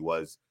this year than he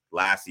was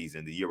last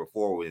season. The year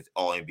before was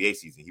all-NBA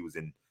season. He was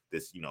in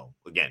this,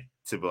 again,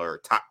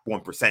 similar top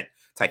 1%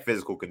 type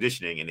physical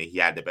conditioning, and he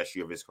had the best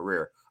year of his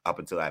career up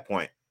until that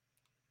point.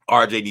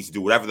 RJ needs to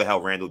do whatever the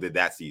hell Randall did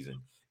that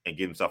season and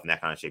get himself in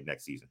that kind of shape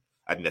next season.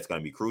 I think that's going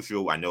to be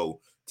crucial. I know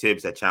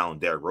Tibbs had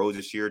challenged Derrick Rose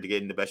this year to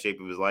get in the best shape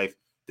of his life.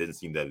 Didn't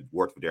seem to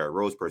work for Derrick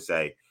Rose per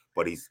se,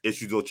 but he's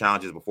issued those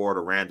challenges before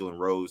to Randall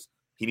and Rose.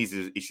 He needs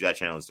to issue that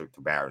challenge to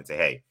Barrett and say,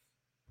 hey,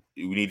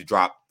 you need to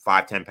drop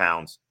 5-10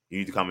 pounds. You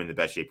need to come in the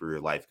best shape of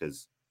your life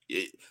because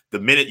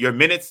your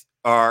minutes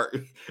are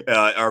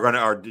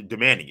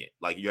demanding it.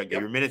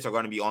 Your minutes are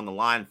going to be on the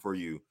line for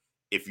you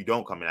if you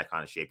don't come in that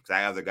kind of shape, because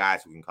I have other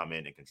guys who can come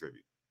in and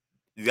contribute.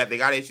 They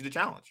got to issue the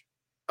challenge.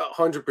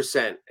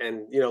 100%.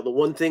 And, the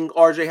one thing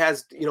RJ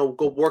has,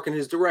 go work in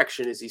his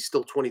direction is he's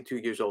still 22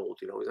 years old.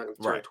 He's not going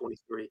to turn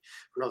 23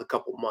 for another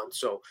couple of months.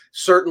 So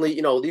certainly,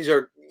 these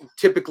are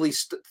typically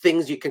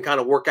things you can kind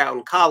of work out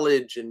in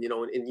college and,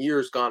 in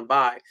years gone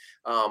by.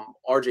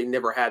 RJ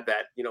never had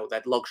that,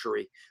 that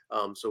luxury.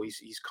 So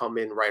he's come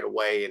in right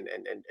away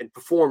and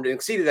performed and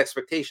exceeded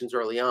expectations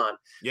early on.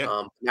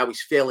 Yeah. Now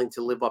he's failing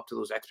to live up to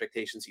those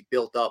expectations he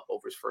built up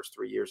over his first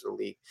 3 years in the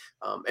league.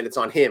 And it's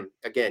on him.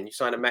 Again, you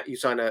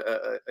sign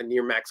a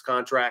near max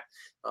contract,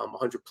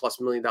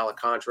 $100+ million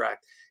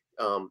contract.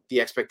 The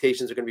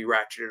expectations are going to be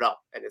ratcheted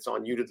up, and it's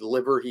on you to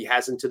deliver. He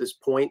hasn't to this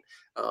point.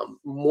 A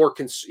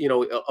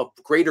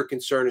greater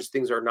concern is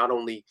things are not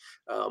only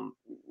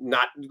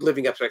not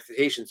living up to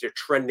expectations, they're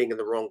trending in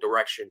the wrong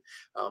direction.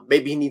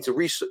 Maybe he needs a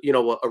reset,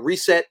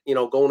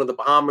 going to the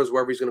Bahamas,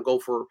 wherever he's going to go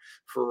for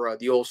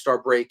the All-Star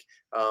break.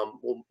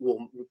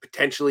 Will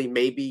potentially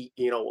maybe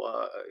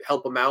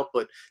help him out,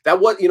 but that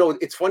was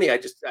it's funny. I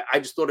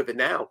just thought of it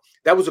now.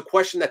 That was a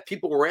question that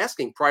people were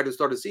asking prior to the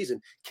start of the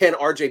season. Can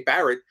RJ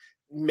Barrett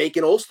make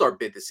an All-Star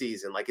bid this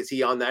season? Is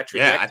he on that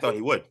trajectory? Yeah, I thought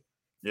he would.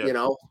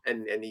 Yeah.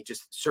 And he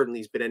just certainly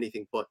has been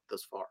anything but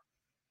thus far.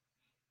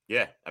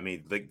 Yeah, I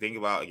mean, think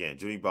about again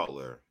Jimmy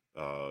Butler,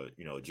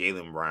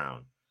 Jaylen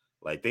Brown.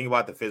 Think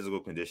about the physical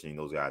conditioning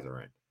those guys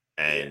are in,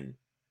 and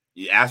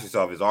you ask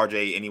yourself, is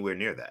RJ anywhere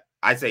near that?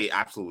 I'd say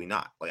absolutely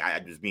not.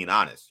 I'm just being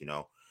honest,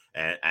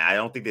 and I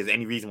don't think there's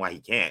any reason why he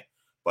can't,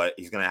 but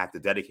he's going to have to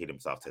dedicate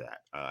himself to that.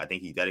 I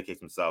think he dedicates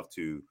himself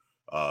to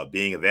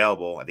being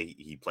available. I think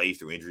he plays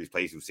through injuries,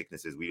 plays through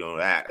sicknesses. We don't know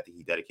that. I think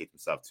he dedicates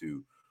himself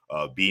to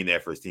being there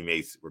for his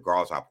teammates,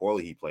 regardless of how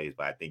poorly he plays.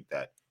 But I think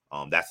that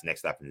that's the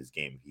next step in his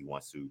game. He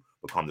wants to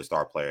become the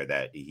star player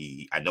that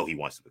I know he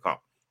wants to become.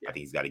 Yeah. I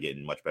think he's got to get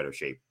in much better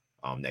shape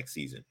next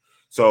season.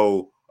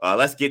 So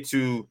let's get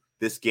to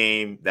this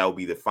game. That will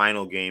be the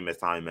final game, as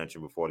Tommy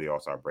mentioned before the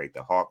All-Star break.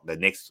 The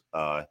Knicks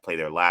play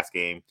their last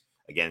game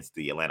against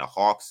the Atlanta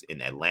Hawks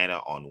in Atlanta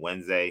on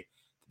Wednesday.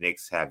 The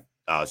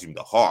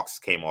Hawks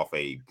came off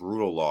a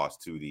brutal loss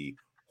to the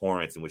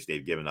Hornets, in which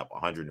they've given up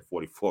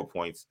 144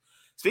 points.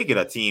 Speaking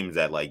of teams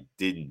that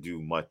didn't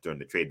do much during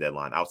the trade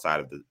deadline outside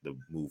of the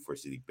move for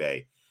Saddiq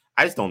Bey,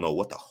 I just don't know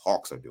what the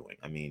Hawks are doing.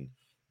 I mean,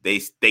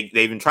 they've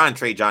been trying to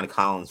trade John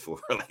Collins for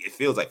it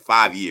feels like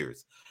 5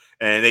 years,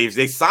 and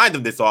they signed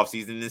him this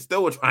offseason and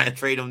still were trying to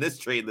trade him this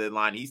trade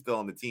deadline. He's still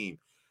on the team.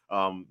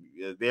 I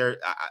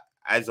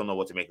just don't know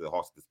what to make of the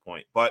Hawks at this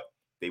point, but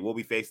they will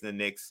be facing the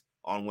Knicks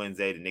on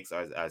Wednesday. The Knicks,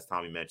 as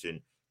Tommy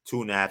mentioned,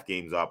 2.5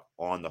 games up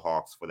on the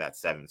Hawks for that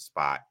 7th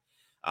spot.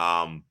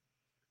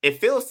 It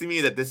feels to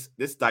me that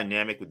this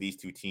dynamic with these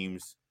two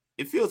teams,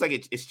 it feels like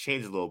it's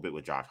changed a little bit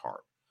with Josh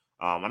Hart.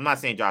 I'm not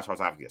saying Josh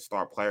Hart's obviously a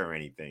star player or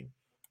anything,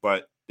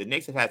 but the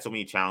Knicks have had so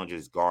many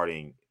challenges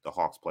guarding the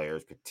Hawks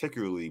players,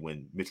 particularly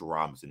when Mitchell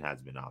Robinson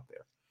has been out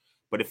there.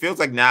 But it feels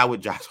like now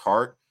with Josh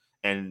Hart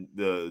and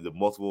the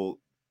multiple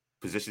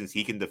positions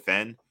he can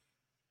defend,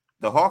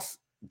 the Hawks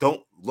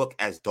don't look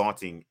as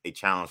daunting a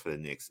challenge for the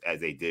Knicks as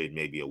they did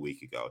maybe a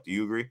week ago. Do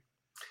you agree?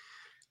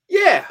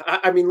 Yeah,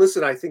 I mean,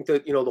 listen, I think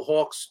that, the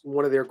Hawks,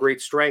 one of their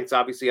great strengths,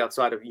 obviously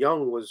outside of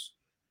Young, was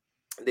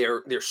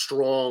they're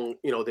strong,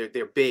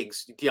 they're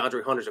bigs.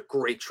 DeAndre Hunter's a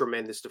great,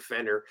 tremendous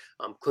defender.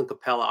 Clint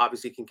Capella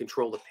obviously can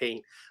control the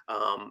paint.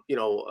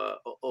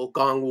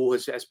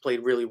 Okongwu has played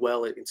really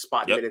well in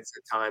spot minutes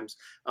at times.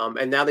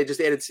 And now they just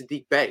added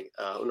Saddiq Bey,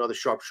 another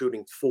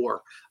sharpshooting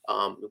 4,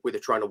 where they're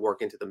trying to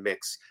work into the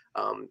mix.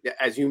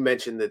 As you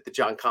mentioned, that the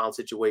John Collins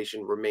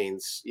situation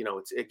remains,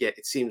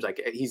 it seems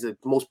like he's the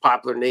most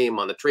popular name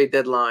on the trade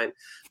deadline,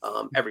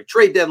 every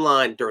trade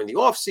deadline during the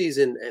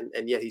offseason,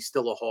 and yet he's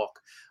still a Hawk.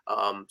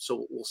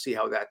 So we'll see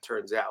how that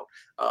turns out.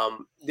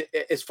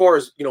 As far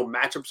as,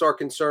 matchups are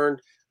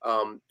concerned,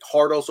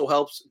 Hart also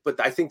helps, but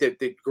I think that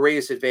the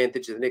greatest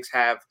advantage the Knicks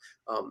have,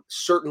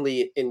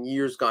 certainly in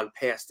years gone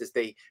past, is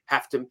they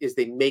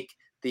make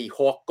the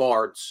Hawk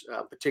guards,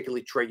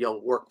 particularly Trae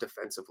Young, work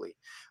defensively.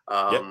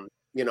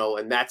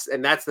 And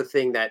that's the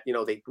thing that,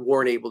 they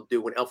weren't able to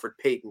do when Elfrid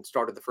Payton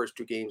started the first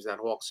 2 games in that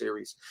Hawk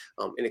series,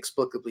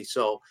 inexplicably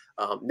so.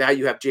 Now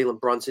you have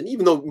Jalen Brunson,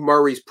 even though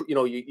Murray's,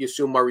 you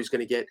assume Murray's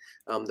going to get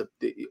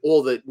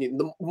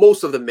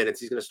most of the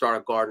minutes. He's going to start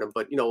at guarding him.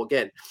 But,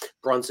 again,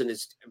 Brunson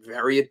is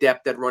very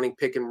adept at running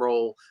pick and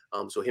roll.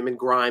 So him and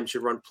Grimes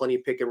should run plenty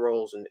of pick and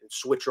rolls and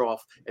switch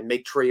off and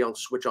make Trae Young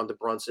switch on to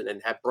Brunson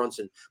and have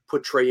Brunson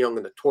put Trae Young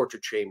in the torture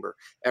chamber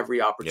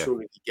every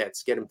opportunity he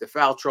gets, get him to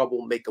foul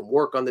trouble, make him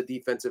work on the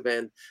defensive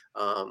end.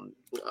 To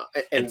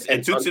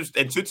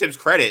Tim's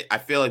credit, I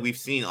feel like we've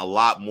seen a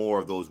lot more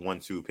of those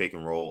 1-2 pick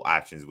and roll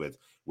actions with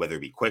whether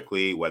it be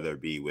Quickly, whether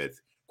it be with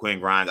Quinn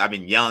Grimes. I've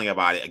been yelling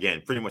about it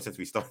again pretty much since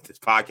we started this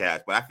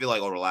podcast, but I feel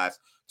like over the last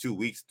 2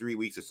 weeks, 3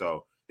 weeks or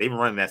so, they've been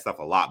running that stuff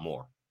a lot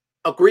more.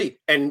 Agreed.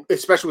 And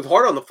especially with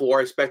Hart on the floor,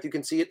 I expect you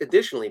can see it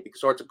additionally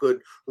because Hart's a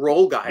good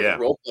role guy, a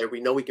role player.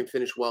 We know he can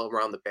finish well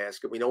around the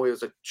basket. We know he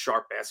has a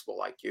sharp basketball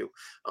IQ.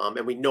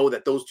 And we know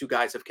that those two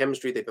guys have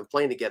chemistry. They've been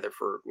playing together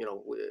for,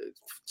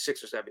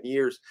 6 or 7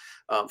 years,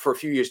 for a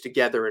few years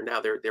together, and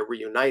now they're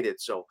reunited.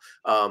 So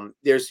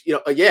there's,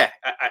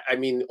 I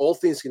mean, all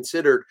things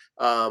considered,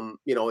 I'll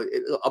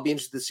be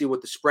interested to see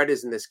what the spread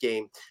is in this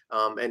game.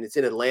 And it's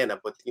in Atlanta,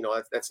 but,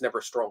 that's never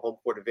a strong home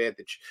court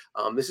advantage.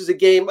 This is a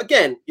game,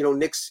 again,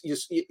 Knicks,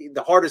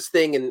 the hardest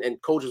thing,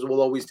 and coaches will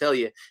always tell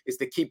you, is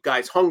to keep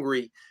guys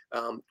hungry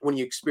when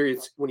you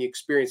experience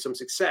some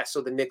success.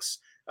 So the Knicks,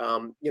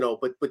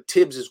 but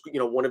Tibbs is,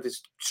 one of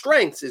his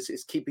strengths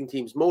is keeping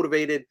teams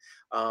motivated.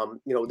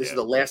 This is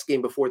the last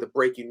game before the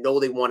break.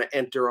 They want to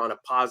enter on a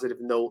positive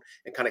note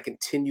and kind of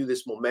continue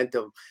this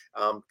momentum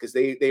because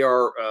they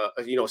are,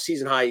 a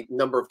season high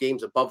number of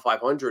games above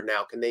 500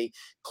 now. Can they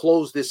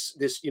close this?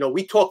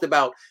 We talked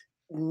about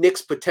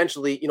Knicks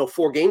potentially,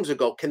 4 games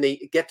ago. Can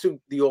they get to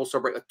the All-Star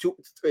break 2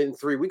 and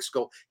 3 weeks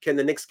ago? Can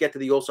the Knicks get to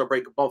the All-Star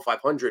break above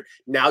 500?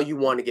 Now you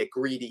want to get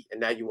greedy, and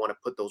now you want to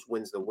put those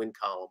wins in the win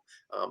column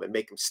and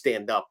make them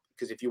stand up.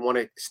 Because if you want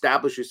to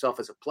establish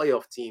yourself as a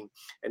playoff team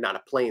and not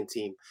a playing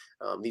team,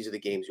 these are the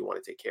games you want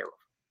to take care of.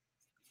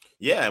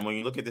 Yeah, and when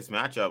you look at this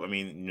matchup, I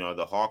mean,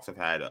 the Hawks have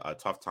had a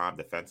tough time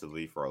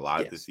defensively for a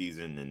lot of the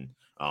season,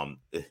 and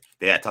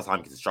they had a tough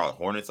time against the Charlotte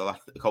Hornets a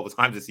couple of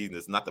times this season.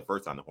 It's not the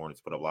first time the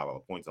Hornets put up a lot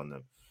of points on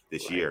them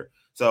this year.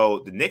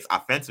 So the Knicks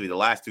offensively, the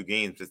last 2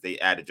 games since they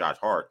added Josh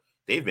Hart,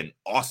 they've been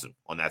awesome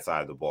on that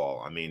side of the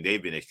ball. I mean,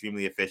 they've been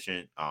extremely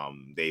efficient.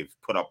 They've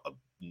put up a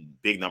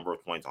big number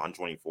of points,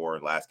 124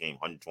 last game,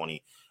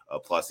 120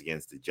 plus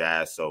against the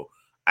Jazz. So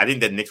I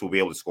think that the Knicks will be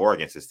able to score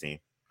against this team.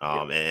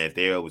 And if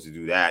they're able to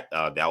do that,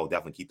 that will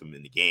definitely keep them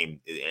in the game.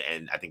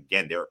 And I think,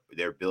 again,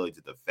 their ability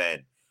to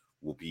defend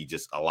will be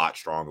just a lot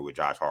stronger with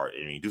Josh Hart.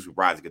 I mean, Deuce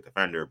McBride's a good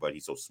defender, but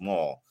he's so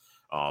small.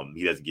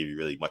 He doesn't give you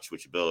really much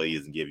switchability. He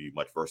doesn't give you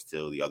much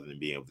versatility other than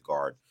being able to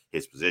guard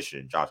his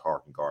position. Josh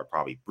Hart can guard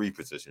probably 3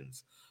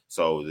 positions.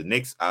 So the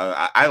Knicks,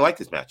 I like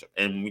this matchup.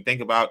 And when we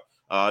think about,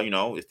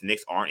 if the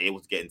Knicks aren't able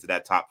to get into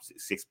that top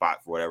 6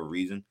 spot for whatever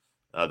reason,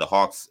 the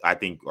Hawks, I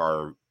think,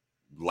 are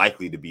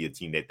likely to be a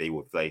team that they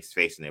will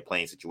face in their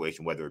playing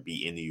situation, whether it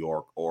be in New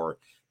York or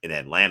in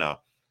Atlanta.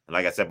 And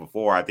like I said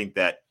before, I think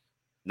that,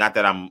 not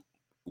that I'm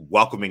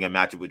welcoming a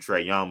matchup with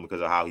Trae Young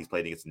because of how he's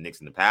played against the Knicks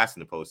in the past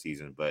in the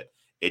postseason, but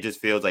it just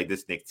feels like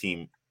this Knicks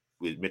team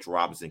with Mitchell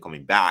Robinson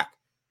coming back,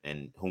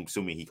 and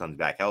assuming he comes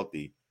back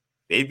healthy,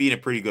 they'd be in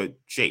a pretty good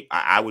shape.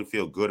 I would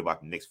feel good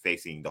about the Knicks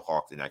facing the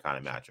Hawks in that kind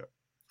of matchup.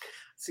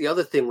 It's the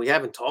other thing we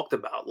haven't talked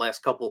about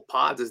last couple of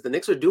pods is the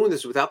Knicks are doing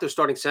this without their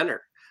starting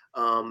center.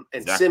 And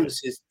exactly.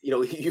 Sims is,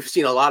 you've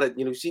seen a lot of,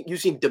 you've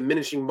seen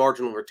diminishing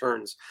marginal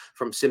returns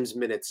from Sims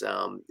minutes.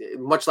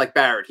 Much like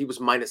Barrett, he was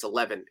minus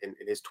 11 in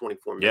his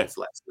 24 minutes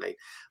last night.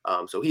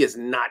 So he's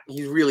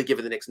really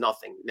given the Knicks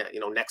nothing,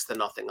 next to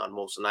nothing on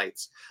most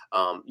nights.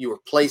 You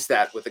replace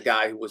that with a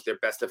guy who was their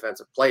best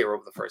defensive player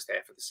over the first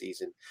half of the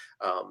season.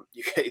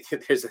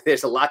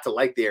 There's a lot to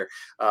like there.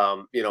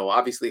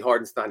 Obviously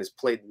Hartenstein has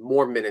played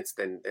more minutes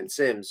than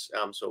Sims.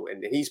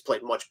 And he's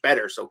played much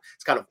better. So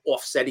it's kind of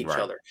offset each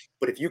other.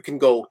 But if you can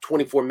go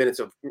 24 minutes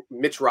of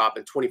Mitch Rob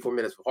and 24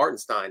 minutes of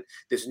Hartenstein,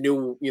 this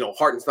new,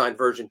 Hartenstein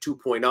version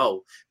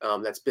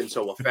 2.0 that's been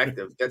so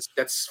effective.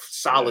 That's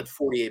solid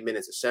 48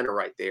 minutes of center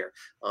right there.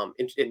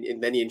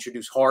 And then you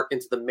introduce Hart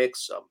into the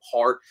mix.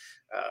 Hart,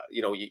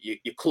 you're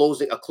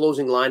closing a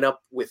closing lineup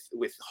with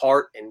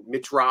Hart and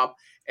Mitch Rob,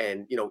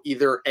 and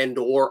either and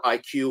or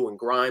IQ and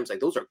Grimes. Like,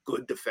 those are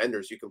good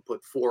defenders. You can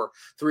put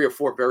 3 or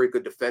 4 very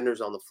good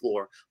defenders on the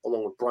floor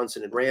along with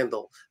Brunson and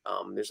Randall.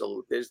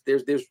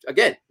 There's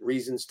again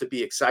reasons to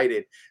be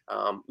excited.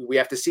 We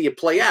have to see it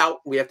play out.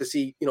 We have to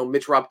see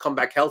Mitch Rob come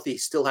back healthy. He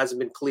still hasn't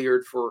been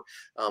cleared for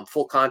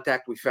full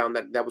contact. We found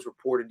that was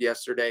reported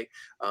yesterday.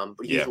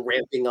 But he's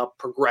ramping up,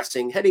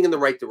 progressing, heading in the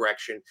right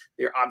direction.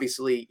 They're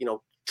obviously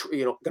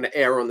going to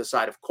err on the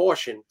side of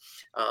caution.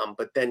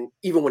 But then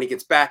even when he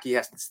gets back, he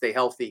has to stay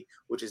healthy,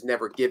 which is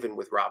never given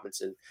with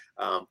Robinson.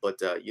 But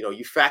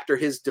you factor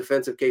his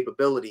defensive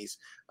capabilities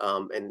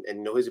and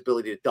his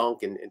ability to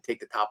dunk and take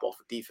the top off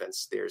of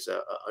defense. There's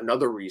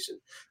another reason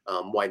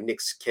why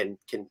Knicks can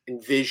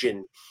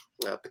envision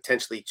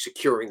potentially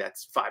securing that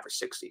 5 or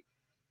 6 seed.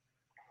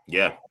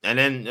 Yeah. And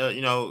then,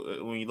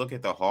 when you look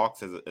at the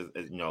Hawks, as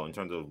in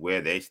terms of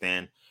where they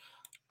stand,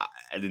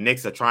 the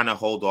Knicks are trying to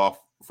hold off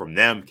from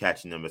them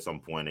catching them at some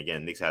point.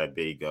 Again, Knicks had a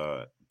big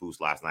boost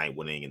last night,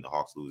 winning, and the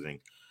Hawks losing.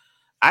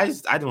 I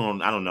don't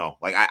know.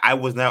 Like, I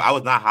was not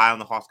high on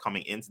the Hawks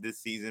coming into this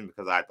season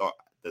because I thought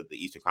that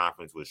the Eastern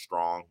Conference was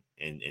strong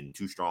and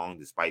too strong,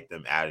 despite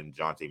them adding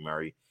DeJounte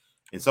Murray.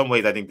 In some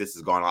ways, I think this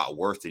has gone a lot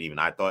worse than even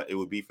I thought it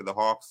would be for the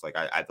Hawks. Like,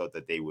 I thought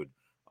that they would,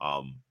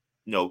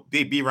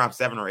 they'd be around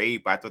 7 or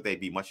 8, but I thought they'd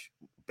be much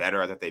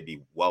better. I thought they'd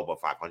be well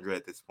above 500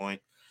 at this point.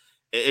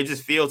 It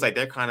just feels like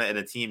they're kind of in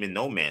a team in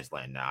no man's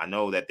land now. I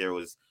know that there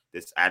was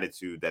this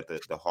attitude that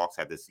the Hawks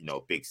had this,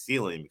 big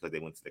ceiling because they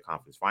went to the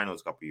conference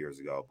finals a couple of years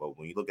ago. But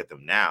when you look at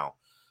them now,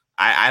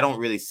 I don't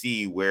really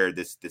see where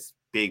this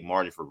big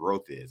margin for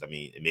growth is. I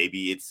mean,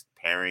 maybe it's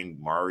pairing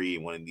Murray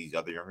and one of these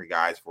other younger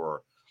guys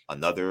for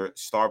another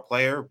star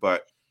player.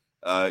 But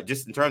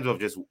just in terms of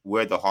just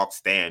where the Hawks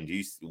stand, do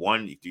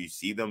you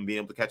see them being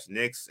able to catch the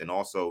Knicks, and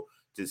also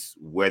just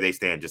where they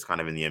stand just kind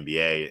of in the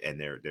NBA and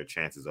their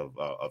chances of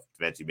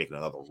eventually making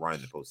another run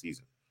in the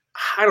postseason?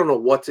 I don't know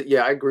what to.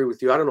 Yeah, I agree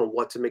with you. I don't know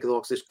what to make of the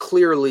Hawks. There's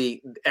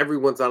clearly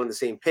everyone's not on the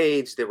same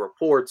page. There are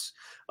reports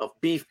of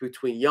beef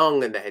between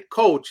Young and the head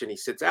coach, and he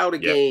sits out a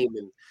game,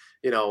 and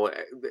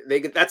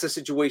that's a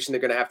situation they're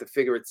going to have to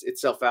figure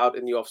itself out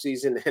in the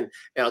offseason. And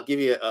I'll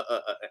give you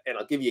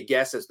a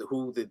guess as to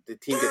who the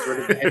team gets rid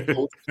of. The head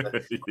coach,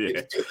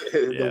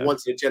 the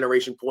once in a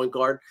generation point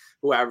guard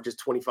who averages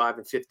 25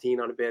 and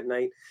 15 on a bad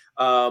night.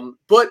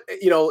 But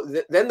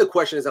then the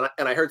question is, and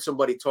I heard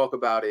somebody talk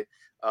about it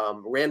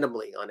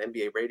randomly on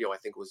NBA radio, I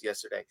think it was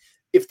yesterday,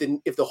 if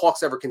the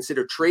Hawks ever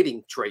consider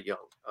trading Trae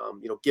Young,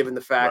 given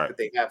the fact that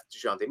they have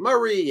DeJounte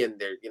Murray and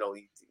they're,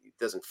 he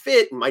doesn't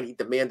fit, might he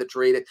demand to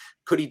trade it?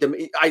 Could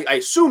he? I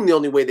assume the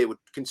only way they would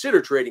consider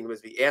trading him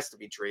is if he asked to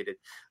be traded.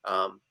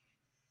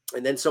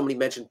 And then somebody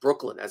mentioned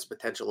Brooklyn as a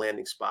potential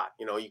landing spot.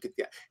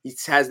 He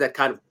has that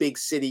kind of big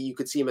city. You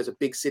could see him as a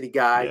big city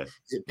guy. Yeah.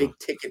 He's a big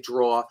ticket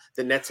draw.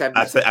 The Nets have.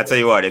 I tell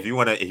you what, if you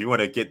want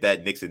to get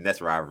that Knicks and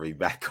Nets rivalry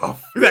back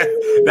off,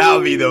 that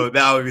would be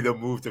the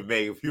move to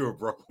make if you were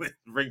Brooklyn.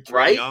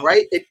 Right.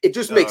 It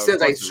just makes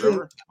sense. I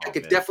assume I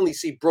could definitely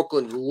see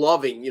Brooklyn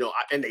loving,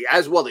 and they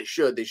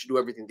should do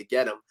everything to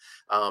get him.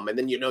 And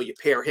then you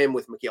pair him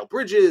with Mikal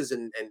Bridges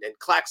and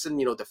Claxton,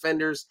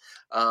 defenders.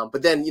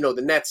 But then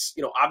the Nets,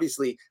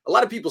 obviously a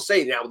lot of people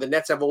say now the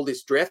Nets have all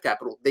this draft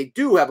capital. They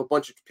do have a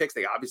bunch of picks.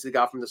 They obviously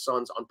got from the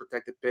Suns,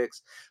 unprotected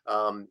picks,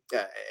 and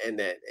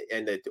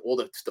all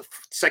the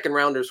second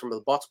rounders from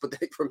the Bucks. But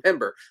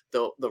remember,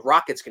 the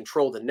Rockets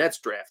control the Nets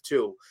draft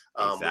too,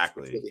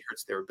 exactly. which really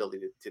hurts their ability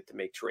to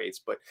make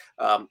trades. But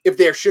if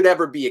there should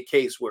ever be a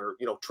case where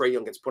Trae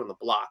Young gets put on the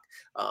block,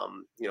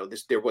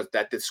 there was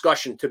that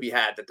discussion to be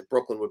had that the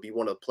Brooklyn would be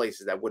one of the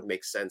places that would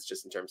make sense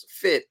just in terms of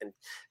fit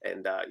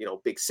and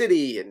big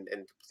city and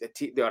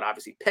they would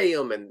obviously pay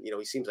him, and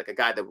he seems like a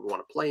guy that would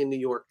want to play in New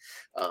York,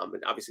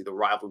 and obviously the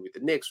rivalry with the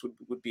Knicks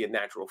would be a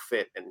natural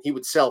fit, and he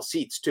would sell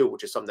seats too,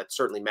 which is something that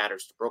certainly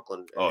matters to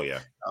Brooklyn. Oh yeah,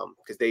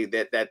 because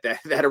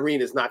that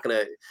arena is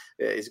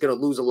gonna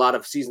lose a lot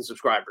of season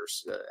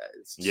subscribers.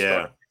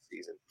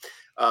 Season.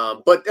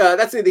 But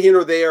that's neither here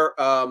nor there.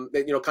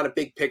 Kind of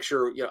big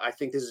picture. I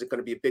think this is going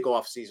to be a big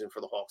off season for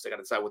the Hawks. They got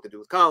to decide what to do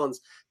with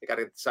Collins. They got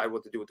to decide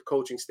what to do with the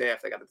coaching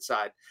staff. They got to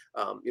decide,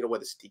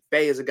 whether Steve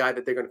Bey is a guy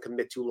that they're going to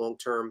commit to long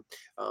term.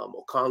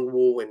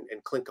 Okongwu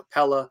and Clint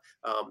Capella.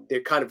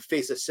 They kind of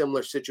face a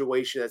similar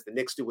situation as the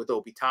Knicks do with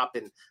Obi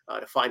Toppin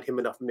to find him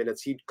enough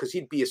minutes. Because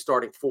he'd be a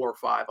starting 4 or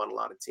 5 on a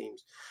lot of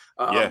teams.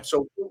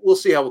 So we'll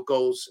see how it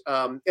goes.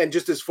 And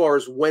just as far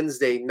as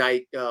Wednesday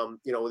night,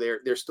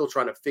 they're still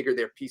trying to figure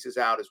their pieces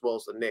out as well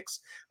as the Knicks.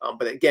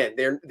 But again,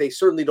 they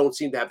certainly don't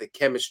seem to have the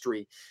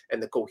chemistry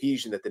and the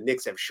cohesion that the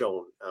Knicks have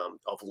shown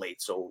of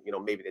late. So,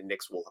 maybe the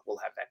Knicks will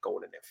have that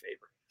going in their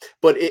favor.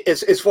 But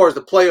as far as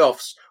the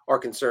playoffs are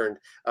concerned,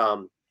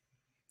 I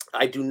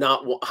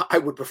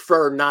would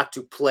prefer not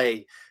to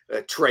play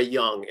Trae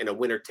Young in a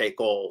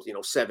winner-take-all,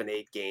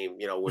 7-8 game,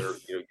 where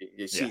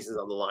your season's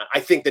on the line.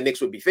 I think the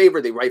Knicks would be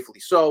favored. They rightfully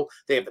so.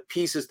 They have the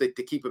pieces to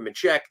keep him in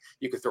check.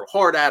 You can throw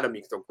Hart at him.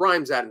 You can throw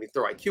Grimes at him. You can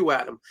throw IQ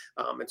at him,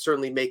 and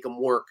certainly make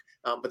him work.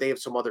 But they have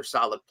some other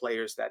solid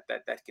players that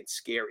can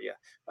scare you.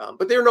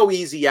 But there are no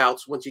easy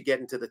outs once you get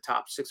into the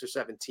top 6 or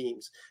 7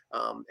 teams.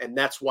 And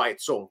that's why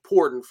it's so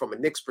important from a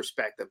Knicks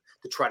perspective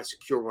to try to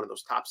secure one of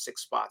those top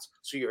 6 spots,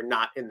 so you're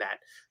not in that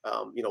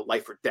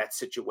life or death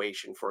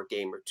situation for a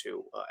game or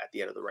two at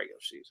the end of the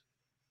regular season.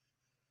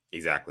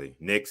 Exactly.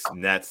 Knicks,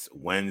 Nets,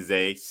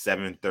 Wednesday,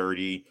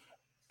 7:30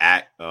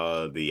 at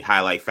the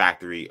Highlight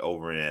Factory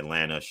over in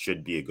Atlanta.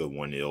 Should be a good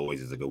one. It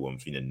always is a good one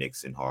between the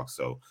Knicks and Hawks.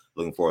 So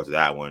looking forward to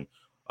that one.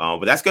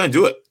 But that's going to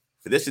do it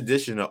for this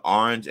edition of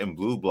Orange and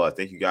Blue Blood.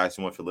 Thank you guys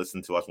so much for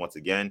listening to us once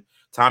again.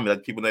 Tommy,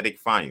 let people know they can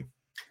find you.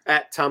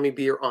 At Tommy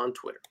Beer on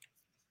Twitter.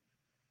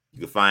 You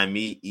can find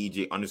me,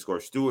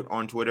 EJ_Stewart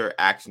on Twitter,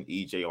 Action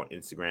EJ on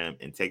Instagram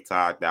and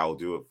TikTok. That will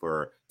do it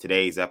for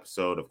today's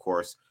episode. Of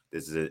course,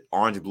 this is an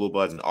Orange and Blue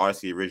Bloods, an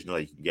Odyssey original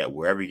that you can get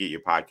wherever you get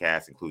your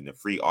podcasts, including the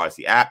free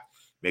Odyssey app.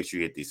 Make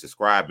sure you hit the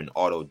subscribe and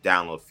auto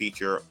download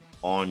feature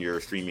on your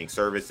streaming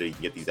service so you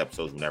can get these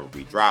episodes whenever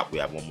we drop. We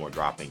have one more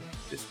dropping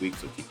this week,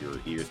 so keep your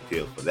ears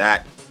peeled for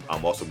that.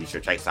 Also, be sure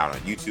to check us out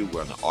on YouTube.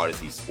 We're on the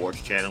Odyssey Sports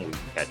channel. We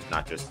can catch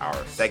not just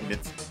our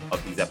segments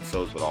of these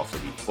episodes, but also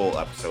the full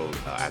episode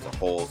as a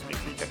whole. So make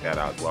sure you check that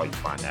out as well. You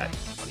can find that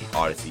on the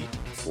Odyssey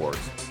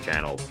Sports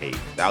channel page.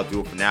 That'll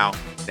do it for now.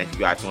 Thank you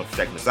guys so much for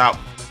checking us out.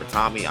 For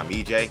Tommy, I'm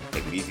EJ.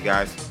 Take it easy,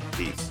 guys.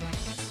 Peace.